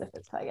wasn't just the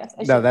physical, I guess.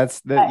 I No,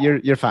 shouldn't, but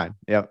you're fine.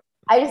 Yep.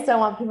 I just don't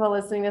want people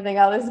listening to think,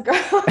 oh, this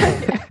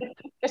girl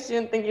she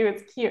didn't think he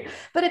was cute.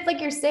 But it's like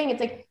you're saying,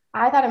 it's like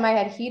I thought in my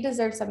head he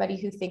deserves somebody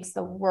who thinks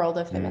the world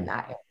of him in Mm,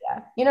 that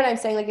area. You know what I'm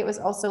saying? Like it was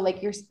also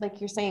like you're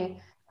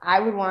saying, I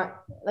would want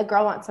the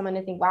girl wants someone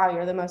to think, wow,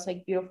 you're the most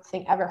like beautiful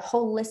thing ever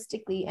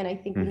holistically. And I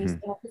think when you say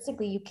mhm.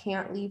 holistically, you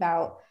can't leave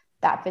out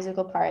that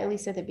physical part, at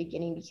least at the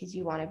beginning, because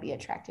you want to be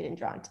attracted and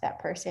drawn to that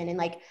person. And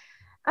like,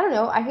 I don't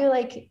know, I feel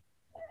like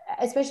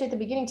especially at the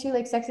beginning too,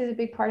 like sex is a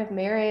big part of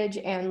marriage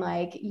and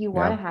like you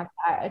want Yeah. to have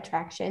that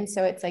attraction.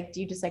 So it's like,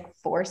 do you just like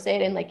force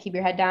it and like keep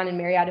your head down and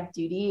marry out of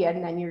duty?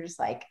 And then you're just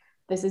like,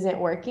 this isn't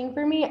working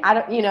for me. I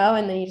don't,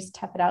 and then you just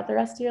tough it out the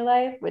rest of your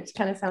life, which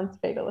kind of sounds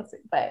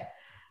fatalistic, but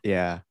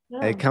Yeah.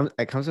 It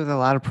no. comes with a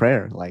lot of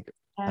prayer. Like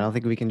I Yeah. don't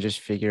think we can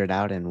just figure it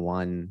out in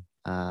one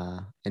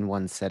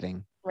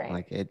setting. Right.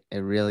 Like it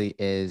really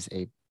is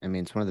I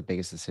mean, it's one of the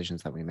biggest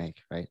decisions that we make,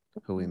 right?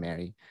 Who we Mm-hmm.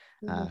 marry,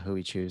 Mm-hmm. who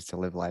we choose to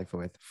live life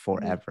with Mm-hmm.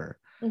 forever,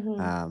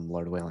 Mm-hmm.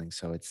 Lord willing.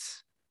 So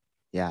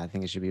yeah, I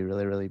think it should be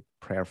really, really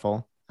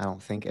prayerful. I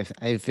don't think if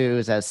it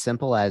was as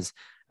simple as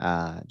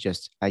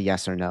just a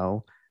yes or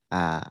no,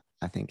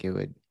 I think it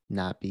would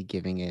not be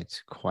giving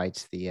it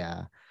quite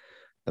the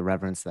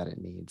reverence that it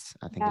needs.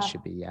 I think it Yeah.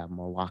 should be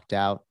more walked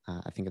out.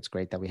 I think it's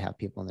great that we have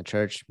people in the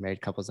church,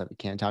 married couples that we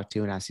can talk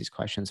to and ask these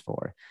questions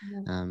for.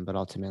 Mm-hmm. But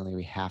ultimately,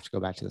 we have to go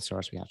back to the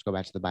source. We have to go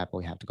back to the Bible.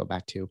 We have to go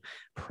back to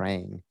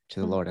praying to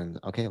the Lord. And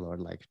okay, Lord,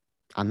 like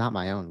I'm not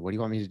my own. What do you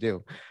want me to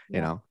do?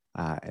 You Yeah. know,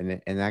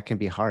 and that can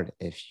be hard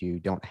if you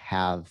don't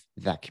have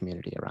that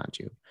community around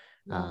you,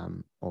 Yeah.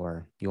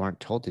 or you aren't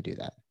told to do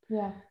that.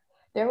 Yeah.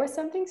 There was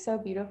something so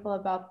beautiful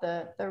about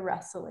the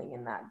wrestling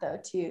in that though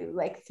too.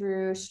 Like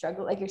through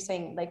struggle, like you're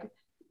saying, like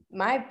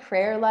my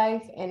prayer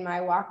life and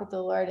my walk with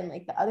the Lord and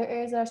like the other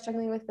areas that I was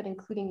struggling with, but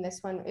including this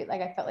one,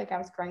 like I felt like I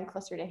was growing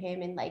closer to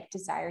him and like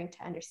desiring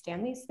to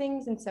understand these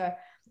things. And so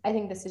I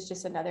think this is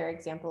just another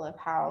example of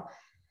how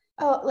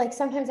like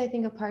sometimes I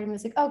think a part of me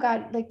is like, oh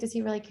God, like, does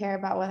he really care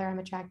about whether I'm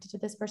attracted to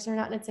this person or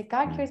not? And it's like,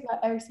 God Mm, cares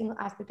about every single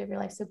aspect of your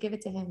life. So give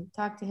it to him,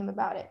 talk to him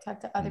about it, talk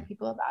to other mm,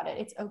 people about it.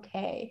 It's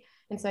okay.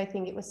 And so I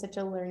think it was such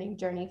a learning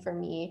journey for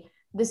me.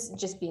 This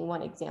just being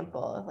one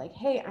example of like,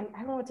 hey, I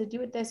don't know what to do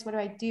with this. What do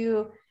I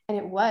do? And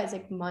it was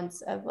like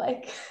months of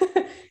like,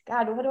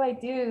 God, what do I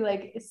do?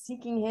 Like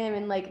seeking him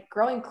and like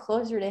growing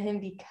closer to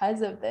him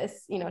because of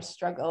this,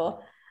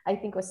 struggle, I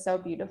think was so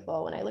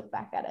beautiful when I look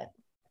back at it.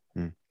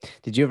 mm.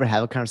 Did you ever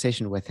have a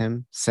conversation with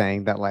him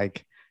saying that,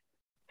 like,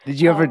 did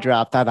you ever Oh.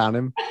 drop that on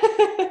him?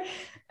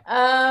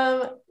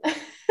 um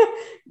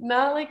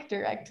not like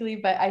directly,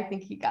 but I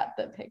think he got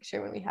the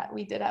picture when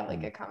we did have like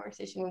Mm, a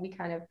conversation when we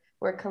kind of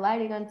were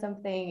colliding on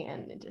something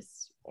and it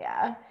just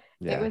yeah,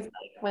 it yeah. was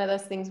like one of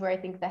those things where I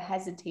think the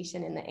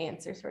hesitation in the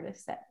answer sort of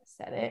said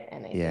it,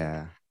 and I think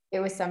Yeah. it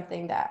was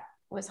something that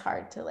was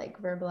hard to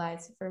like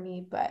verbalize for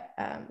me, but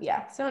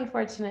yeah, so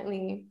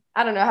unfortunately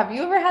I don't know, have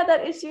you ever had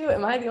that issue?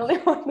 Am I the only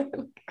one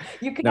that,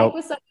 you connect Nope.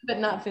 with someone but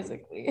not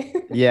physically?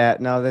 Yeah,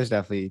 no, there's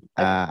definitely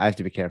Okay. I have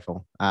to be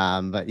careful.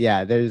 But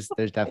yeah, there's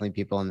definitely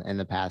people in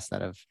the past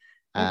that have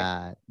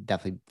Okay.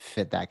 definitely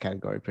fit that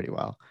category pretty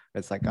well.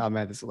 It's like, oh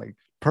man, this is like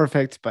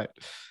perfect, but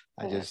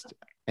I Yeah. just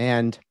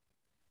and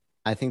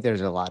I think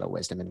there's a lot of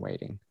wisdom in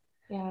waiting.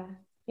 Yeah.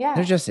 There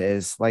Yeah. just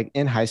is like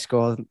in high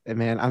school,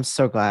 man, I'm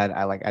so glad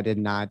I did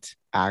not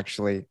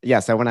actually,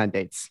 yes, I went on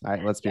dates. All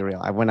right, let's be Yeah.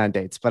 real. I went on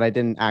dates, but I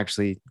didn't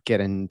actually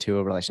get into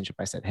a relationship.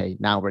 I said, hey,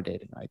 now we're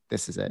dating. Like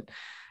this is it.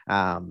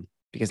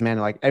 Because man,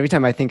 like every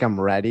time I think I'm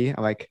ready,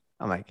 I'm like,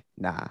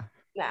 nah,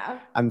 No.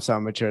 I'm so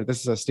immature. This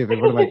is so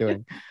stupid. What am I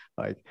doing?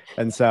 Like,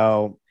 and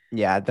so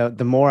yeah,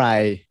 the more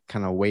I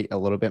kind of wait a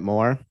little bit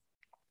more,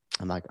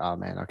 I'm like, oh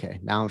man, okay.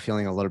 Now I'm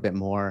feeling a little bit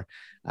more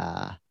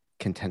uh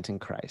content in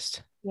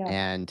Christ. Yeah.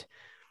 And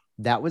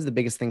that was the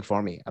biggest thing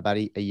for me. About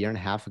a year and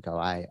a half ago,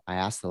 I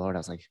asked the Lord, I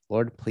was like,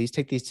 Lord, please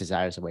take these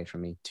desires away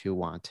from me to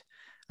want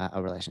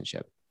a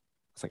relationship.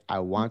 It's like, I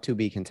want to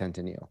be content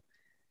in you.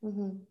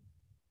 Mm-hmm.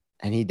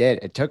 And he did.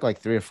 It took like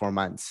 3 or 4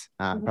 months.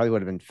 Mm-hmm. Probably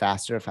would have been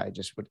faster if I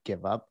just would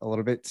give up a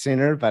little bit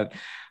sooner. But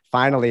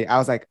finally, I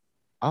was like,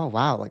 oh,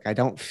 wow. Like, I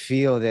don't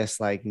feel this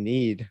like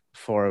need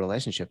for a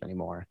relationship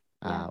anymore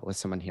Yeah. with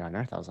someone here on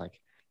earth. I was like,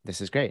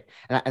 this is great.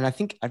 And I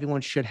think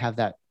everyone should have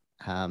that.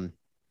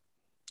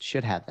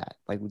 Should have that.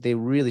 Like they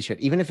really should,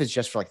 even if it's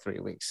just for like 3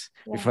 weeks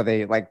Yeah. before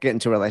they like get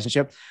into a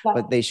relationship, Yeah.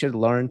 but they should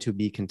learn to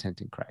be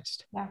content in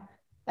Christ Yeah.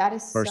 That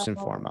is first and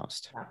so,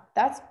 foremost. yeah,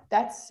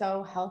 that's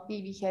so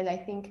healthy because I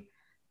think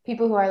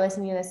people who are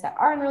listening to this that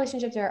are in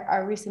relationships or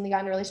are recently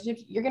gotten in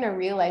relationships, you're gonna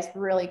realize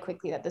really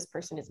quickly that this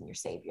person isn't your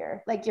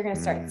savior. Like you're gonna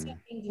start seeing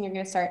Mm, things and you're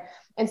gonna start.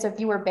 And so if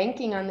you were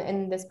banking on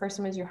and this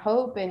person was your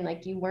hope and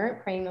like you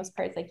weren't praying those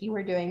prayers like you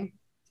were doing,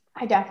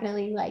 I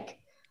definitely like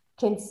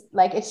can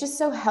like it's just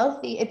so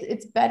healthy.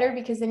 It's better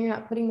because then you're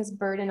not putting this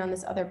burden on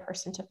this other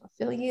person to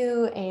fulfill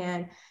you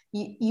and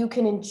you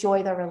can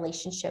enjoy the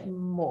relationship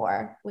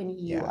more when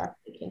you yeah. are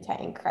content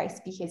in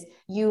Christ because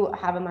you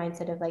have a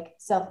mindset of like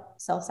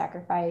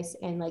self-sacrifice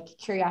and like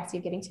curiosity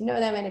of getting to know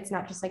them and it's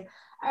not just like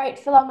all right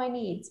fill out my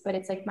needs but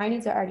it's like my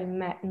needs are already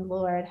met in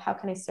Lord how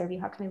can I serve you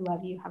how can I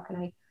love you how can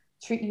I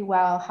treat you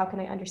well how can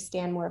I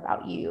understand more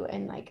about you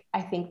and like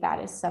I think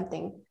that is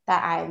something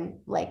that I'm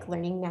like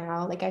learning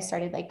now like I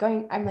started like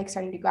going I'm like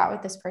starting to go out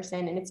with this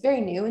person and it's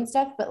very new and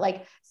stuff but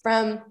like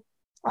from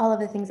all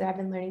of the things that I've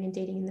been learning and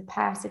dating in the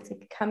past it's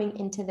like coming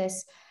into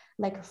this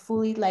like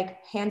fully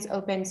like hands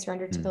open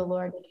surrender to Mm, the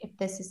Lord like if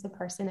this is the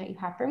person that you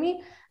have for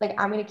me like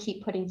I'm going to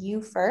keep putting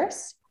you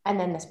first and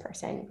then this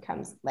person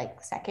comes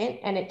like second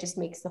and it just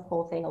makes the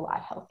whole thing a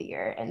lot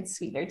healthier and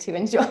sweeter to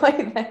enjoy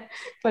than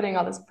putting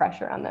all this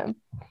pressure on them.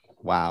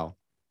 wow.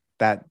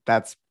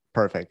 That's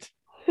perfect.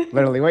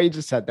 Literally what you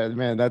just said there,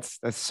 man, that's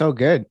so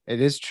good. It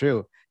is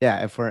true.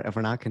 Yeah, if we're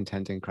not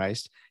content in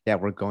Christ, yeah,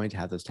 we're going to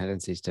have those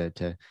tendencies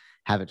to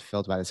have it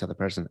filled by this other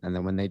person. And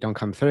then when they don't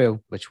come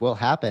through, which will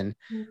happen,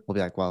 we'll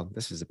be like, well,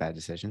 this is a bad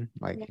decision.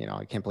 Like,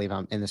 I can't believe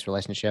I'm in this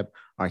relationship,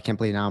 or I can't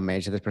believe now I'm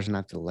married to this person. I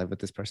have to live with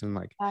this person.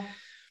 Like, Yeah.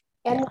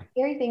 And yeah. the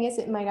scary thing is,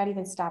 it might not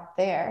even stop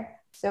there.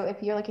 So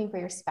if you're looking for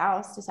your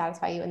spouse to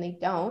satisfy you and they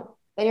don't,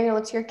 then you're gonna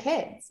look to your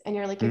kids and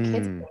you're like, your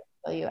kids are Mm, going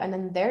to feel you, and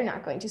then they're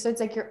not going to. So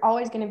it's like you're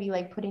always going to be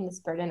like putting this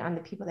burden on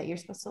the people that you're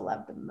supposed to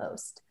love the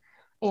most.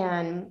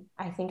 And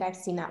I think I've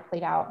seen that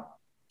played out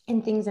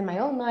in things in my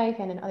own life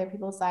and in other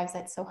people's lives.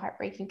 That's so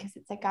heartbreaking because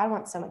it's like God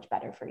wants so much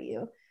better for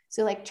you.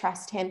 So like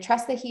trust him,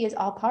 trust that he is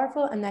all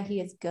powerful and that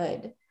he is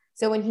good.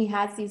 So when he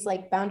has these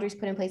like boundaries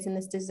put in place in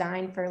this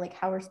design for like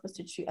how we're supposed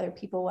to treat other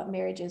people, what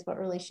marriages, what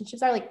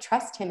relationships are, like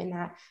trust him in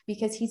that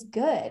because he's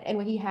good and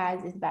what he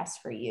has is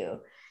best for you.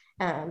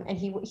 And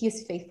he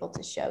is faithful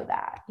to show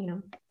that, you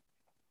know.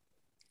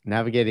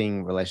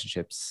 navigating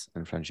relationships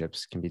and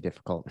friendships can be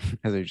difficult,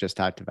 as we've just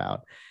talked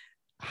about.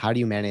 How do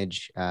you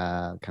manage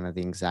kind of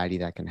the anxiety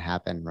that can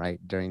happen right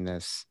during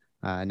this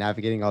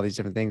navigating all these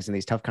different things and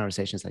these tough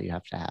conversations that you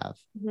have to have?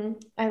 Mm-hmm.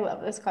 I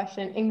love this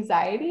question.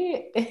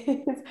 Anxiety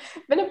has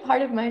been a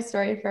part of my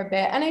story for a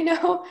bit. And I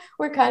know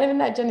we're kind of in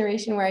that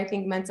generation where I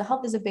think mental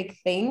health is a big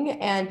thing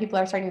and people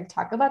are starting to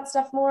talk about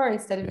stuff more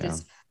instead of Yeah.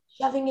 just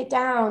shoving it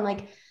down.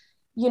 Like,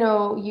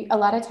 a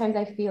lot of times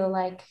I feel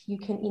like you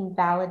can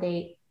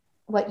invalidate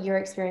what you're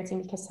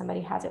experiencing because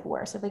somebody has it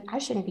worse. So like, I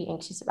shouldn't be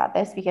anxious about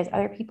this because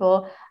other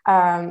people,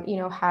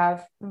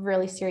 have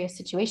really serious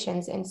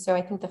situations. And so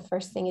I think the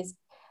first thing is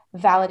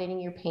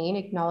validating your pain,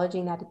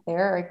 acknowledging that it's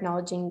there, or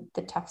acknowledging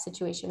the tough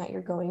situation that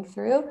you're going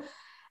through.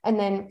 And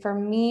then for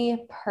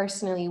me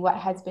personally, what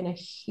has been a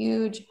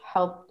huge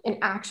help, and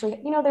actually,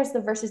 there's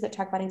the verses that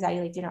talk about anxiety,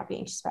 like do not be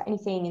anxious about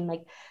anything, and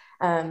like,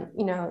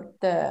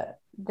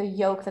 the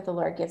yoke that the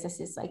Lord gives us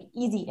is like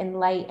easy and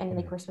light, and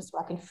like we're supposed to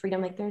walk in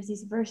freedom. Like there's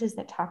these verses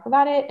that talk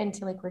about it, and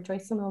to like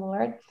rejoice in the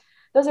Lord.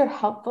 Those are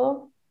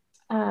helpful,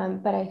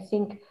 but I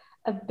think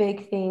a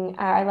big thing.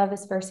 I love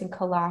this verse in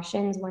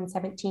Colossians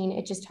 1:17.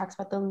 It just talks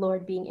about the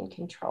Lord being in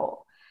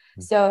control.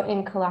 So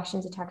in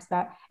Colossians, it talks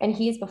about, and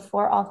he is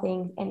before all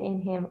things, and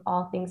in him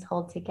all things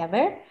hold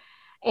together.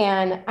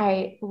 And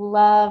I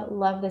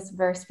love this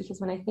verse because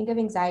when I think of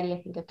anxiety,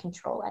 I think of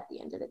control at the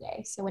end of the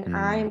day. So when Mm,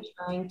 I'm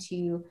trying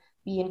to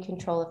be in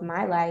control of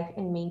my life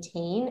and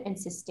maintain and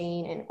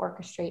sustain and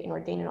orchestrate and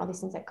ordain and all these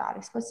things that God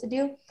is supposed to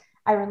do,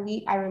 I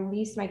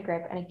release my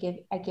grip and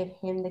I give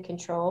him the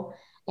control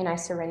and I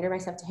surrender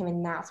myself to him.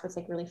 And that's what's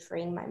like really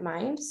freeing my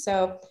mind.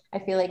 So I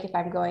feel like if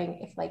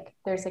like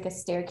there's like a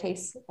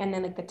staircase and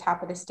then like the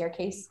top of the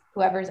staircase,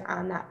 whoever's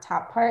on that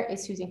top part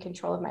is who's in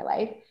control of my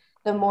life.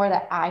 The more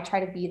that I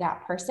try to be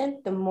that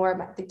person,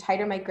 the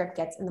tighter my grip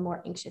gets and the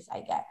more anxious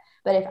I get.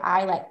 But if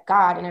I let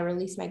God and I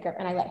release my grip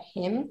and I let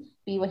him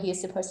be what he is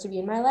supposed to be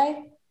in my life,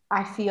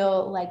 I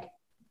feel like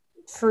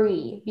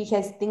free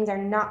because things are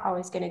not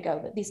always going to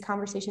go. These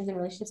conversations and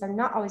relationships are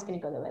not always going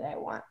to go the way that I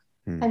want.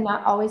 I'm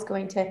not always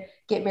going to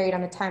get married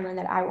on the timeline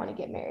that I want to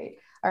get married.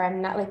 Or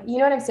I'm not like, you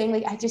know what I'm saying?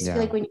 Like, I just feel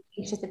Yeah. like when you're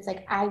anxious, it's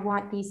like, I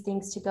want these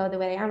things to go the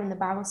way they are. And the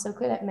Bible's so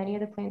clear that many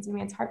of the plans of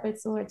man's heart, but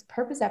it's the Lord's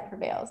purpose that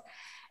prevails.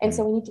 And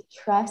so we need to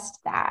trust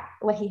that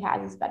what he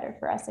has is better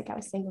for us, like I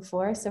was saying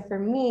before. So for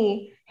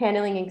me,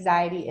 handling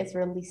anxiety is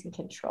releasing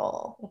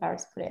control, if I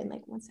was to put it in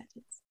like one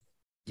sentence.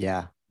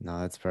 Yeah, no,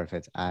 that's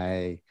perfect.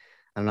 I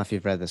don't know if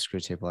you've read the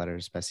Screwtape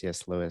Letters by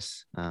C.S.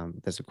 Lewis.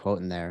 There's a quote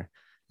in there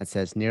that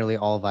says, "Nearly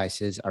all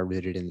vices are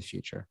rooted in the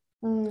future.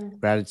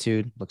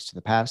 Gratitude looks to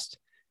the past,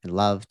 and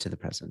love to the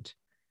present.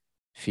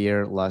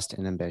 Fear, lust,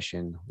 and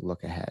ambition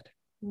look ahead."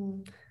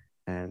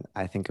 And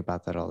I think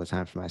about that all the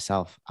time for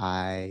myself.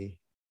 I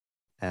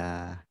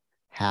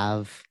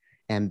have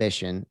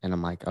ambition, and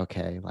I'm like,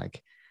 okay,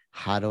 like,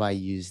 how do I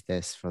use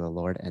this for the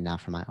Lord and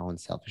not for my own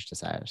selfish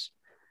desires?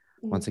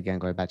 Once again,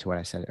 going back to what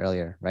I said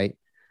earlier, right?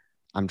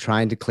 I'm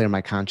trying to clear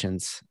my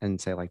conscience and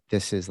say,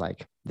 this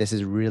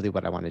is really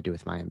what I want to do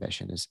with my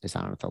ambition is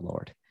honor the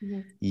Lord.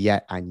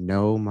 Yet I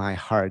know my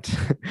heart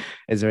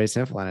is very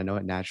simple and I know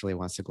it naturally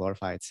wants to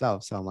glorify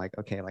itself. So I'm like,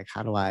 okay, like,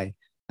 how do I,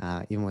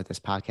 even with this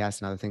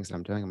podcast and other things that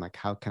I'm doing, I'm like,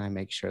 how can I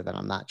make sure that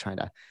I'm not trying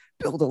to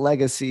build a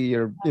legacy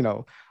or,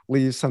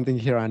 leave something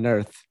here on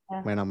earth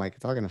when I'm like,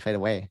 it's all going to fade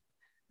away.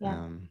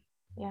 Yeah.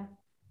 Yeah.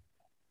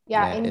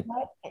 Yeah. And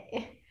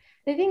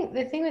the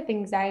thing with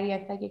anxiety, I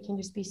feel like it can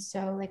just be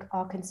so like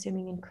all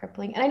consuming and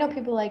crippling. And I know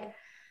people like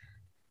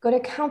go to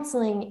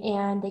counseling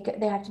and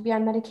they have to be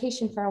on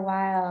medication for a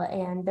while,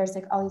 and there's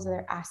like all these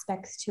other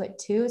aspects to it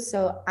too.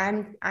 So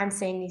I'm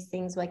saying these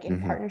things like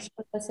in partnership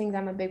with those things.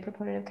 I'm a big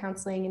proponent of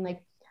counseling, and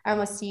like I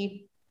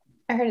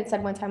heard it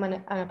said one time on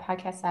a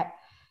podcast that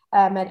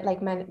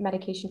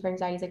medication for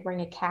anxiety is like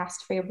wearing a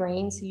cast for your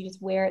brain. So you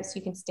just wear it so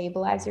you can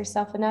stabilize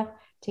yourself enough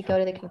to go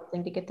to the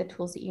counseling to get the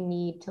tools that you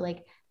need to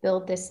like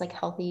build this like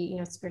healthy,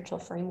 spiritual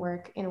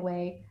framework in a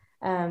way.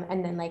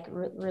 And then like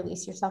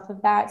release yourself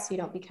of that so you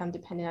don't become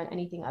dependent on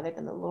anything other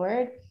than the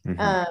Lord.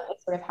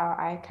 It's sort of how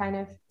I kind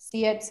of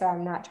see it. So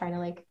I'm not trying to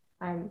like,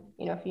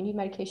 if you need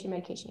medication,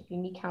 if you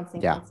need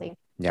counseling, counseling.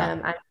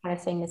 I'm kind of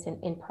saying this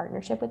in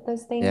partnership with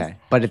those things. Yeah,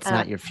 but it's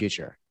not your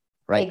future,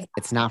 right? Exactly.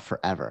 It's not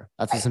forever.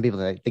 That's what some people,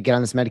 they get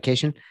on this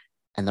medication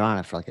and they're on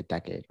it for like a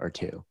decade or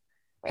two,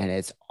 and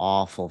it's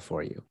awful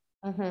for you.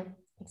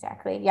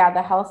 Exactly. Yeah.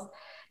 The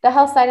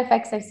health side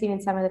effects I've seen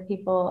in some of the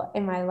people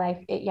in my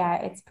life,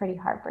 it's pretty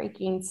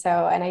heartbreaking.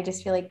 So, and I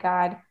just feel like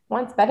God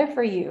wants better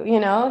for you,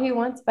 he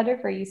wants better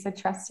for you. So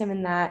trust him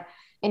in that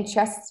and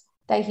trust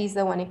that he's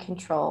the one in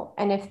control.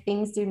 And if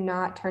things do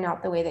not turn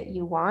out the way that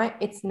you want,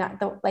 it's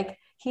not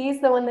he's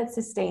the one that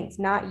sustains,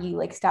 not you.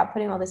 Like, stop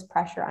putting all this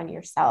pressure on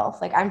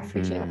yourself. Like, I'm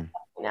preaching to myself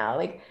now,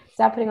 like,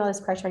 stop putting all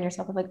this pressure on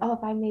yourself of like, oh,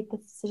 if I made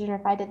this decision or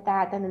if I did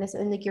that, then this,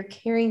 and like you're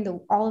carrying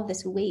all of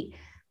this weight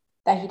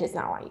that he does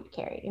not want you to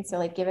carry. And so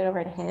like give it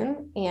over to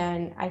him.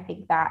 And I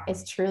think that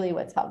is truly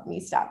what's helped me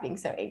stop being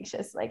so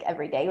anxious like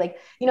every day. Like,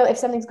 if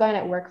something's going on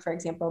at work, for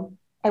example,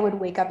 I would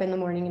wake up in the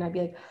morning and I'd be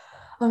like,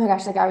 oh my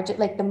gosh, like I would just,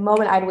 like the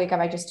moment I'd wake up,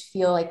 I just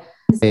feel like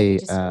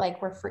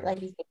we're free,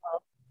 like these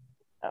people.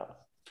 Oh.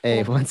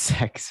 Hey, one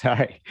sec.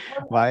 Sorry.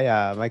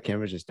 My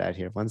camera just died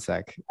here. One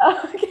sec.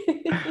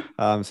 Okay.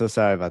 I'm so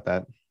sorry about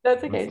that.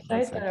 That's okay. Should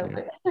I start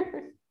over?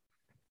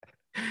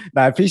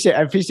 No, I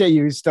appreciate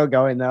you still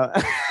going though.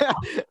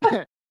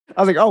 I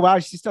was like, oh wow,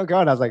 she's still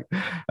going. I was like,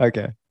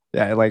 okay.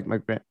 Yeah, like my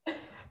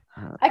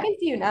I can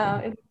see you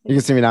now. You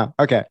can see me now.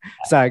 Okay.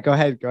 Sorry, go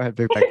ahead.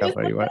 Pick back up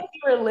where you were. Like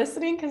you were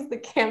listening because the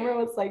camera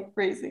was like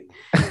freezing.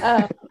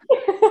 But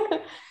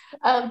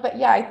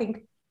yeah, I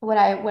think what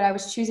I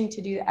was choosing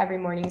to do every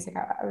morning is like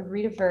I would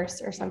read a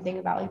verse or something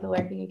about like the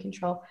Lord being in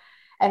control.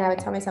 And I would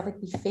tell myself,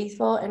 like, be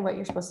faithful in what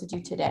you're supposed to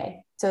do today.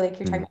 So like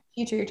you're talking about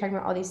future, you're talking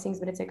about all these things,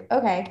 but it's like,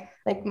 okay,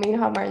 like,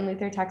 how Martin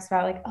Luther talks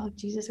about like, oh,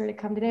 Jesus were to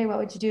come today, what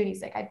would you do? And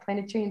he's like, I'd plant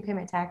a tree and pay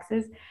my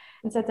taxes.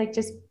 And so it's like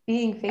just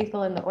being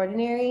faithful in the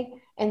ordinary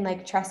and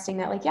like trusting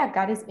that like, yeah,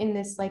 God is in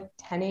this like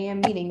 10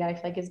 a.m. meeting that I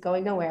feel like is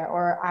going nowhere,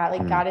 or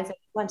God is at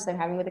lunch that I'm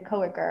having with a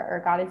coworker,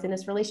 or God is in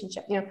this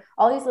relationship,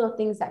 all these little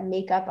things that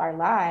make up our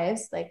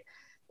lives. Like,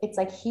 it's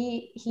like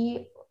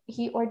he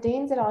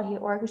ordains it all, he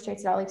orchestrates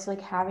it all. Like, so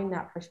like having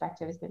that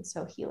perspective has been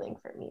so healing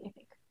for me, I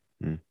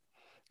think.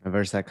 A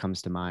verse that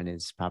comes to mind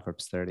is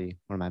Proverbs 30.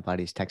 One of my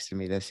buddies texted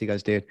me this. He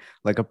goes, dude,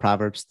 look at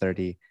Proverbs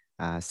 30,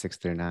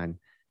 6-9.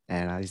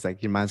 And he's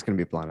like, your mind's going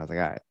to be blown. I was like,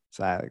 all right.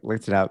 So I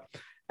looked it up.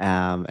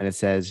 And it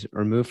says,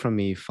 remove from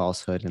me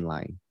falsehood and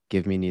lying.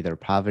 Give me neither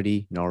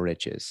poverty nor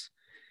riches.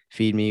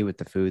 Feed me with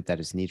the food that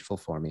is needful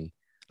for me.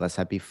 lest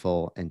I be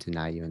full and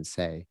deny you and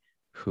say,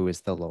 who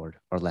is the Lord?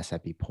 Or lest I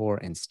be poor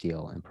and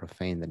steal and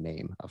profane the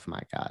name of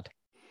my God.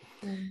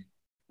 Mm.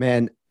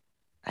 Man.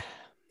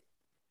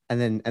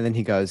 And then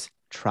he goes,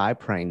 try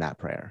praying that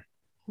prayer.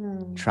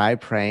 Mm. Try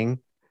praying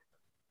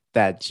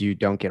that you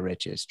don't get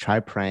riches. Try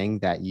praying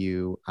that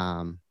you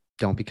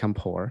don't become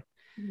poor.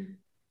 Mm.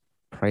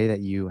 Pray that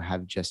you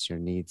have just your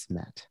needs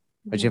met.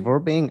 Which, if Mhm. we're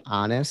being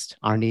honest,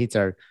 our needs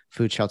are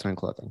food, shelter, and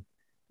clothing.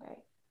 Right.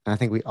 And I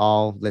think we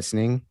all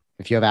listening,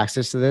 if you have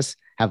access to this,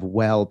 have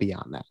well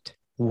beyond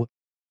that.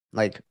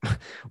 Like,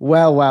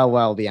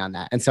 well beyond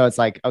that. And so it's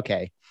like,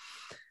 okay,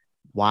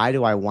 why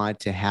do I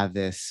want to have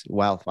this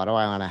wealth? Why do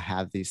I want to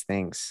have these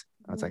things?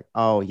 I was Mhm. like,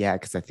 oh yeah,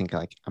 because I think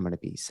like I'm going to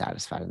be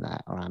satisfied in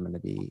that, or I'm going to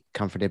be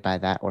comforted by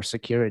that, or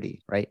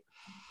security, right?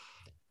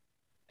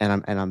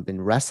 And I've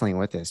been wrestling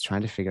with this,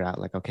 trying to figure out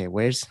like, okay,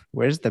 where's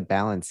the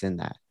balance in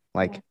that? Yeah.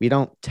 Like, we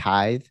don't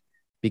tithe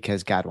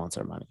because God wants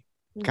our money.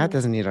 God Mhm.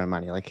 doesn't need our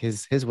money. Like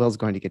his will is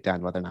going to get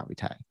done whether or not we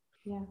tithe.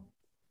 Yeah.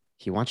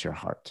 He wants your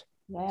heart.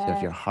 So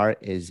if your Yes. heart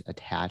is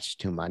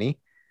attached to money,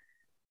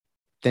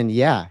 then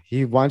yeah,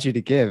 he wants you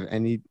to give,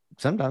 and he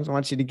sometimes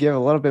wants you to give a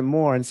little bit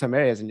more in some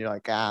areas, and you're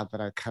like, but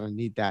I kind of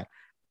need that.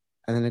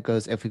 And then it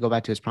goes, if we go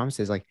back to his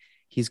promises, like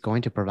he's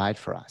going to provide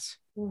for us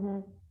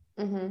Mhm.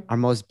 Mhm. our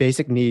most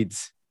basic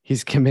needs.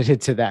 He's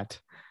committed to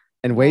that,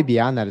 and way Yeah.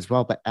 beyond that as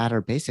well. But at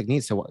our basic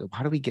needs, so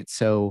why do we get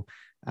so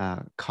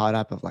caught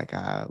up of like,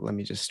 let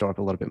me just store up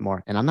a little bit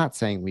more? And I'm not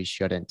saying we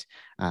shouldn't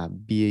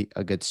be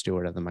a good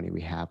steward of the money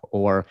we have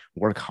or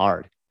work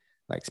hard,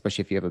 like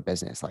especially if you have a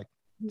business, like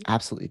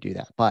absolutely do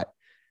that. But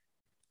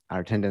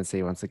our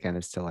tendency once again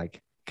is to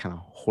like kind of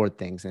hoard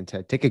things and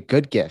to take a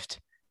good gift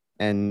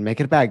and make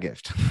it a bad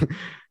gift.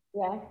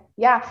 Yeah.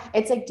 Yeah.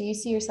 It's like, do you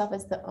see yourself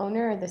as the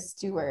owner or the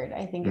steward?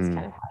 I think it's kind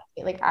Mm, of how I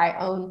feel. Like I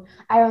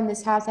own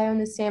this house, I own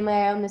this family,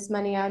 I own this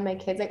money, I own my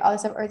kids, like all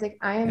this stuff. Or it's like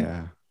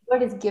yeah.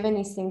 Lord has given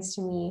these things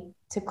to me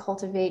to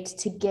cultivate,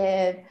 to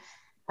give,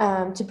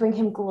 to bring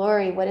him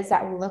glory. What does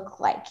that look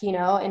like?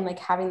 And like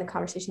having the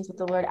conversations with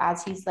the Lord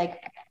as he's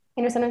like,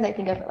 sometimes I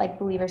think of like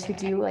believers who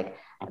do like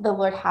the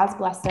Lord has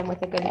blessed them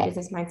with a good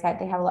business mindset.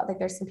 They have a lot, like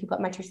there's some people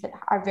at my church that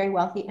are very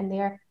wealthy and they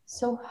are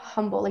so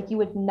humble. Like you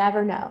would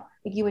never know.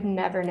 Like you would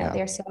never know. Yeah.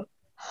 They're so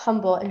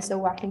humble and so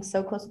walking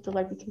so close with the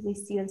Lord because they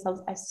see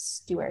themselves as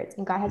stewards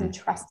and God has Mm,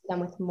 entrusted them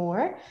with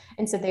more.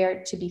 And so they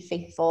are to be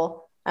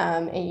faithful.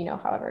 And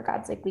however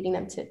God's like leading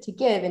them to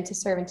give and to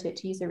serve and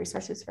to use their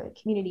resources for the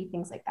community,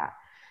 things like that.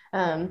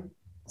 Um,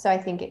 so I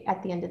think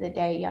at the end of the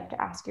day, you have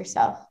to ask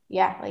yourself,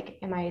 yeah, like,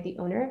 am I the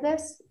owner of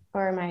this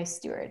or am I a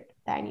steward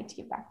that I need to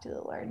give back to the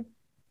Lord?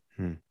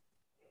 mm.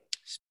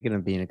 Speaking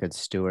of being a good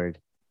steward,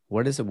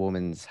 what is a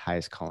woman's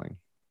highest calling?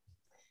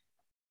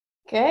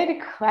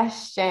 Good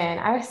question.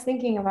 I was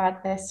thinking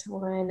about this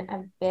one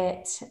a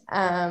bit.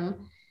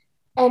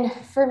 And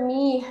for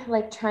me,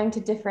 like trying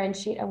to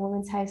differentiate a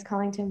woman's highest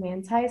calling to a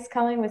man's highest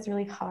calling was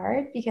really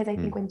hard because I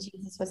think Mm, when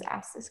Jesus was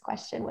asked this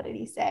question, what did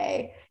he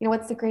say?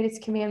 What's the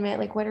greatest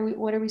commandment? Like, what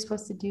are we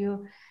supposed to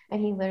do?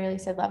 And he literally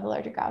said, love the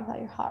Lord your God with all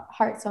your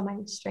heart, soul, mind,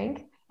 and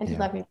strength, and to yeah.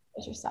 love your neighbor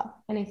as yourself.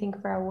 And I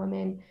think for a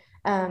woman,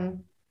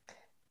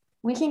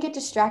 we can get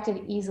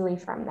distracted easily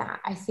from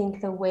that. I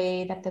think the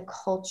way that the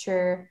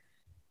culture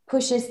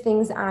pushes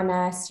things on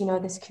us,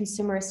 this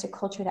consumeristic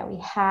culture that we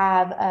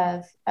have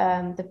of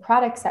the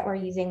products that we're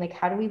using, like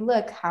how do we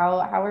look, how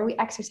are we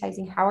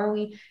exercising, how are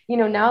we,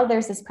 now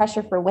there's this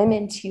pressure for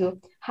women to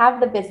have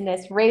the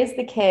business, raise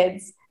the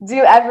kids, do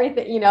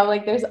everything,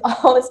 like there's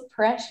all this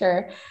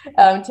pressure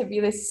to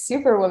be this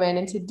superwoman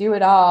and to do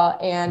it all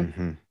and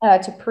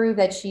Mm-hmm. to prove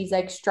that she's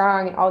like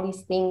strong and all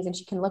these things and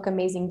she can look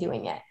amazing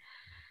doing it.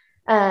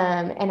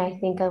 And I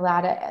think a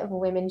lot of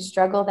women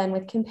struggle then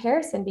with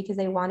comparison because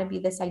they want to be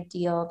this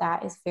ideal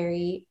that is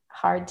very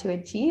hard to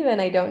achieve. And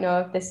I don't know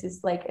if this is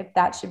like, if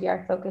that should be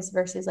our focus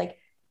versus like,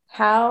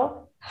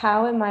 how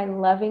am I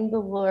loving the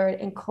Lord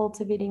and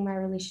cultivating my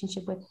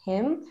relationship with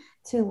him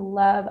to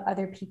love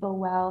other people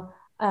well,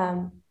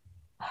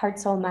 heart,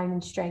 soul, mind,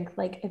 and strength.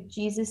 Like if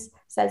Jesus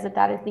says that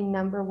that is the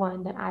number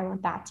one, then I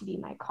want that to be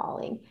my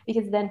calling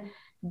because then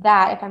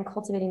that if I'm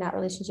cultivating that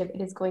relationship,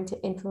 it is going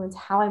to influence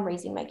how I'm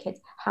raising my kids,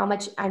 how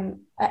much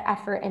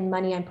effort and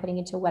money I'm putting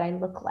into what I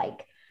look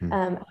like,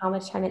 Mm, how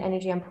much time and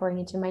energy I'm pouring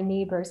into my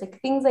neighbors,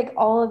 like things like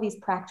all of these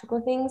practical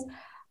things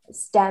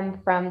stem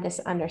from this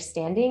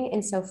understanding.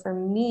 And so for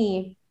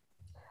me,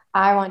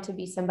 I want to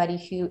be somebody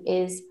who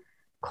is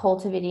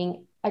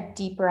cultivating a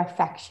deeper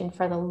affection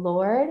for the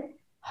Lord,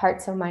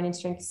 heart, soul, mind, and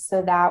strength.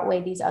 So that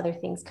way these other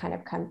things kind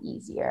of come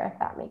easier, if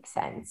that makes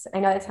sense. I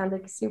know that sounds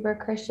like a super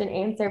Christian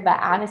answer, but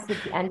honestly,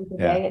 at the end of the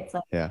yeah. day, it's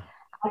like, Yeah.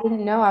 I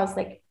didn't know. I was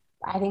like,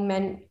 I think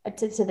men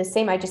to the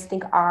same. I just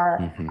think our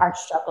Mm-hmm. our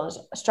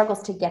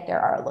struggles to get there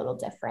are a little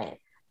different.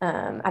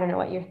 I don't know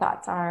what your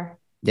thoughts are.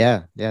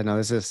 Yeah. Yeah. No,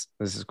 this is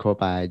a quote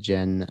by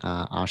Jen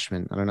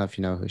Oshman. I don't know if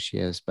you know who she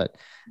is, but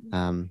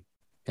um,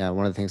 yeah,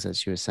 one of the things that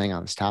she was saying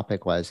on this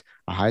topic was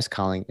our highest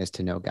calling is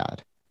to know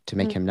God, to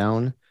make him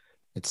known.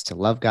 It's to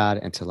love God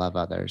and to love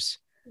others.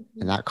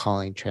 And Mhm. that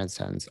calling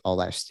transcends all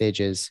life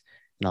stages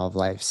and all of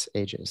life's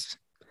ages.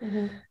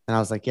 Mhm. And I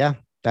was like, yeah,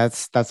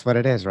 that's what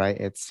it is, right?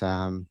 It's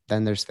then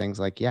there's things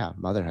like, yeah,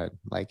 motherhood.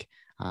 Like,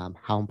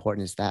 how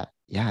important is that?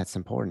 Yeah, it's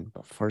important,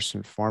 but first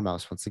and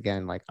foremost, once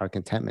again, like our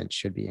contentment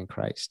should be in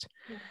Christ.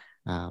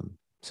 Yeah.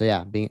 So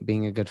yeah,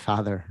 being a good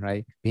father,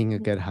 right? Being a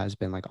Mhm. good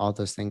husband, like all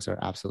those things are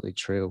absolutely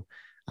true.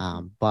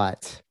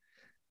 But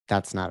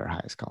that's not our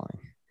highest calling.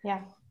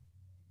 Yeah.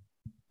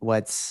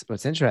 What's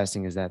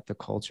interesting is that the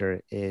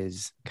culture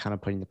is kind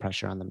of putting the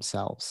pressure on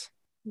themselves.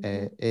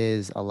 It Mhm.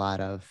 is a lot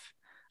of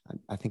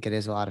I think it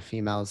is a lot of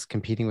females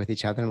competing with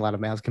each other and a lot of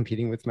males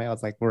competing with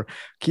males. Like we're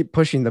keep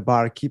pushing the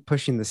bar, keep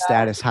pushing the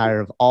status higher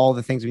of all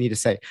the things we need to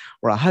say.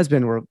 We're a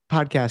husband, we're a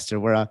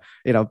podcaster, we're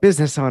a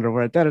business owner,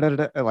 we're a da da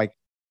da da. Like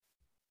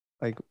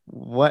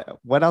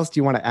what else do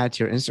you want to add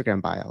to your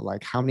Instagram bio?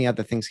 Like how many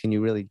other things can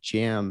you really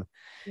jam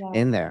Yeah.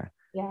 in there?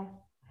 Yeah.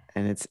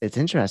 And it's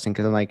interesting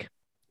because I'm like,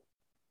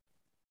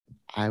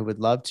 I would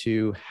love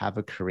to have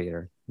a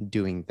career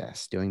doing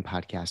this, doing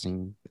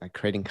podcasting, like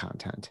creating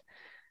content.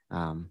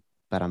 Um,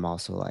 but I'm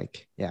also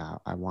like, yeah,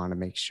 I want to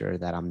make sure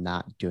that I'm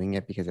not doing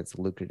it because it's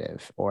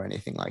lucrative or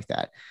anything like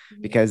that.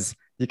 Mhm. Because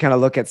you kind of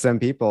look at some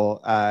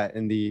people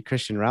in the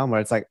Christian realm where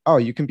it's like, oh,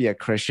 you can be a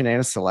Christian and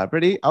a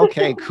celebrity.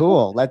 Okay,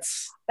 cool.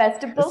 Best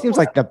of This both seems worlds.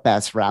 like the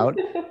best route.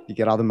 You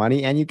get all the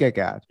money and you get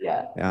God.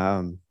 Yeah.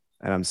 And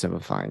I'm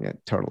simplifying it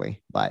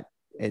totally, but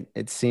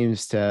it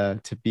seems to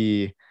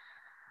be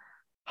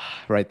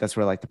right. That's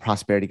where like the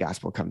prosperity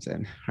gospel comes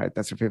in, right?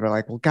 That's where people are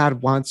like, well,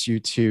 God wants you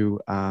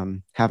to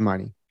have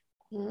money.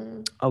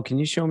 Mm. Oh, can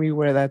you show me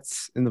where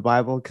that's in the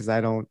Bible? Because I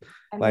don't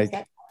I missed that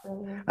like,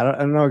 earlier. I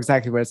don't know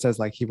exactly where it says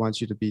like he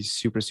wants you to be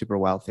super, super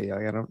wealthy.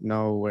 Like, I don't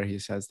know where he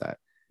says that.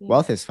 Yeah.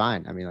 Wealth is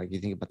fine. I mean, like you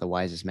think about the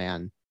wisest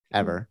man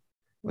ever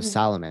was Mhm.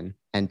 Solomon.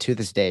 And to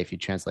this day, if you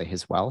translate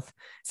his wealth,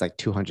 it's like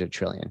 200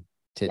 trillion Yeah.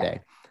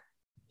 today.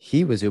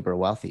 He was uber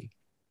wealthy,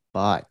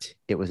 but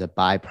it was a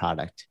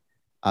byproduct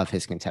of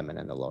his contentment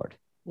in the Lord,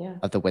 Yeah.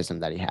 of the wisdom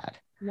that he had.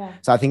 Yeah.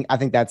 So I think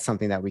that's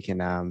something that we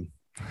can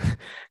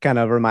kind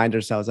of remind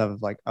ourselves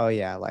of like, oh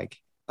yeah, like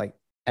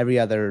every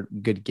other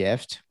good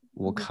gift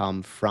will Mhm.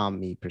 come from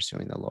me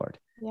pursuing the Lord.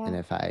 And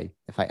Yeah.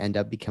 if I end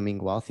up becoming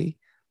wealthy,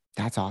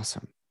 that's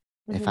awesome.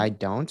 If I Mhm.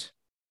 don't,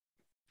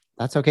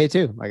 that's okay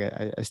too. Like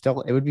I still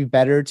it would be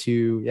better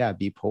to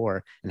be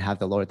poor and have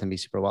the Lord than be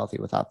super wealthy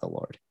without the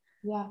Lord.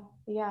 Yeah,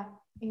 yeah,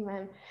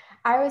 amen.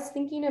 I was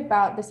thinking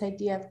about this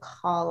idea of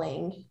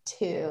calling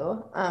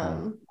too.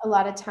 Mm, A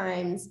lot of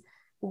times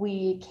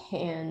we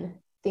can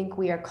think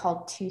we are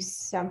called to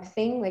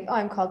something like, oh,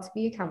 I'm called to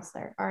be a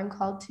counselor or I'm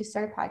called to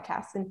start a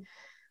podcast. And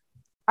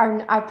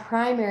our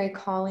primary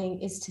calling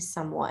is to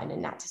someone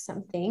and not to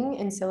something.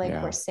 And so, like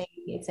we're yeah. saying,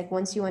 it's like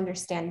once you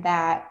understand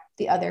that,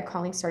 the other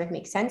callings sort of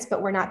make sense,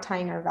 but we're not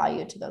tying our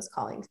value to those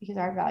callings because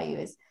our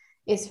value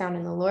is found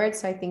in the Lord.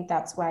 So I think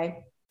that's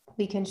why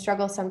we can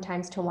struggle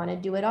sometimes to want to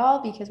do it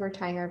all because we're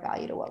tying our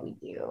value to what we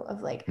do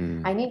of like, I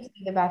Mm, need to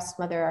be the best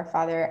mother or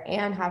father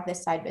and have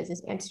this side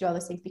business and to do all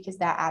those things because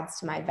that adds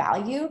to my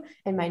value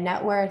and my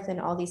net worth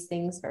and all these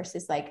things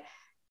versus like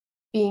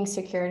being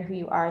secure in who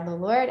you are in the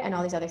Lord, and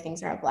all these other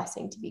things are a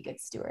blessing to be good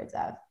stewards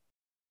of.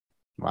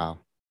 wow.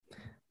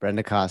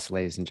 Brenda Koss,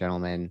 ladies and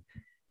gentlemen.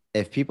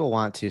 If people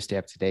want to stay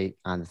up to date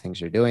on the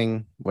things you're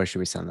doing, where should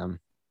we send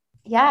them?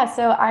 Yeah,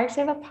 so I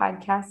actually have a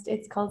podcast.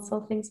 It's called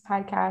Soul Things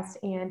Podcast,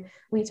 and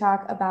we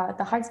talk about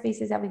the hard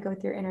spaces that we go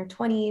through in our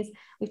 20s.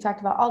 We've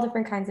talked about all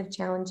different kinds of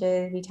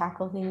challenges. We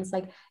tackle things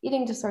like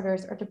eating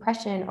disorders or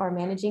depression or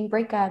managing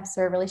breakups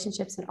or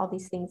relationships and all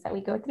these things that we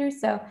go through.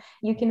 So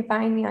you can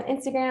find me on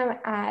Instagram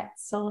at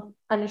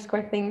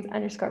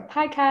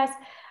soul_things_podcast,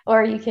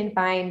 or you can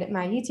find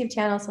my YouTube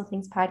channel, Soul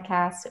Things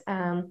Podcast.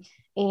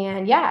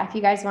 And yeah, if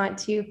you guys want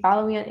to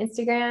follow me on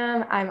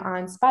Instagram, I'm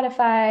on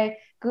Spotify,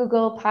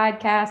 Google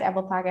Podcasts,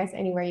 Apple Podcasts,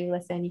 anywhere you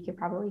listen, you could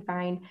probably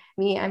find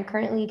me. I'm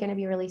currently going to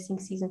be releasing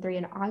season 3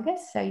 in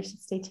August, so you should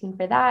stay tuned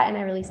for that. And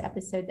I release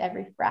episodes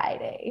every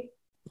Friday.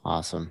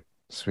 Awesome.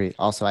 Sweet.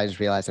 Also, I just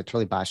realized I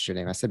totally botched your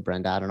name. I said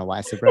Brenda. I don't know why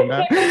I said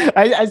Brenda.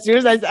 I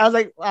seriously, I was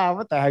like, wow,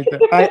 what the heck?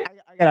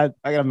 I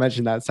gotta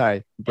mention that.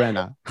 Sorry,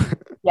 Brenna.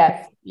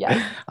 Yes,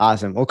 yes.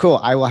 Awesome. Well, cool.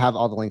 I will have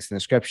all the links in the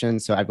description.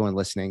 So everyone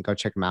listening, go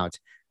check them out.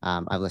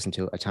 I've listened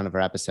to a ton of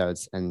our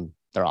episodes and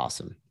they're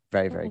awesome.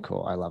 Very, very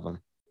cool. I love them.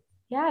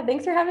 Yeah,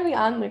 thanks for having me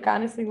on, Luke.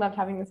 Honestly, loved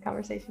having this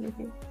conversation with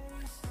you.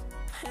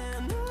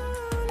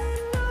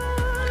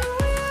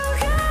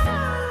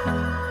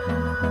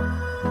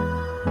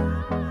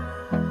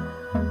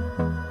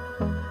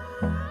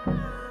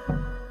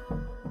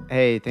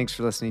 Hey, thanks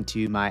for listening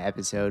to my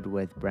episode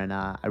with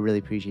Brenna. I really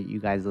appreciate you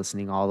guys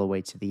listening all the way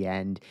to the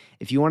end.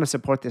 If you want to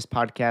support this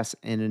podcast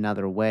in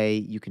another way,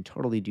 you can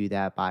totally do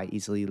that by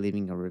easily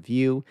leaving a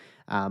review.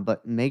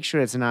 But make sure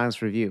it's an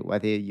honest review.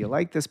 Whether you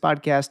like this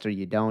podcast or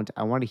you don't,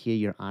 I want to hear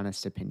your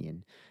honest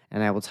opinion.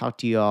 And I will talk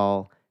to you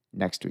all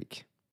next week.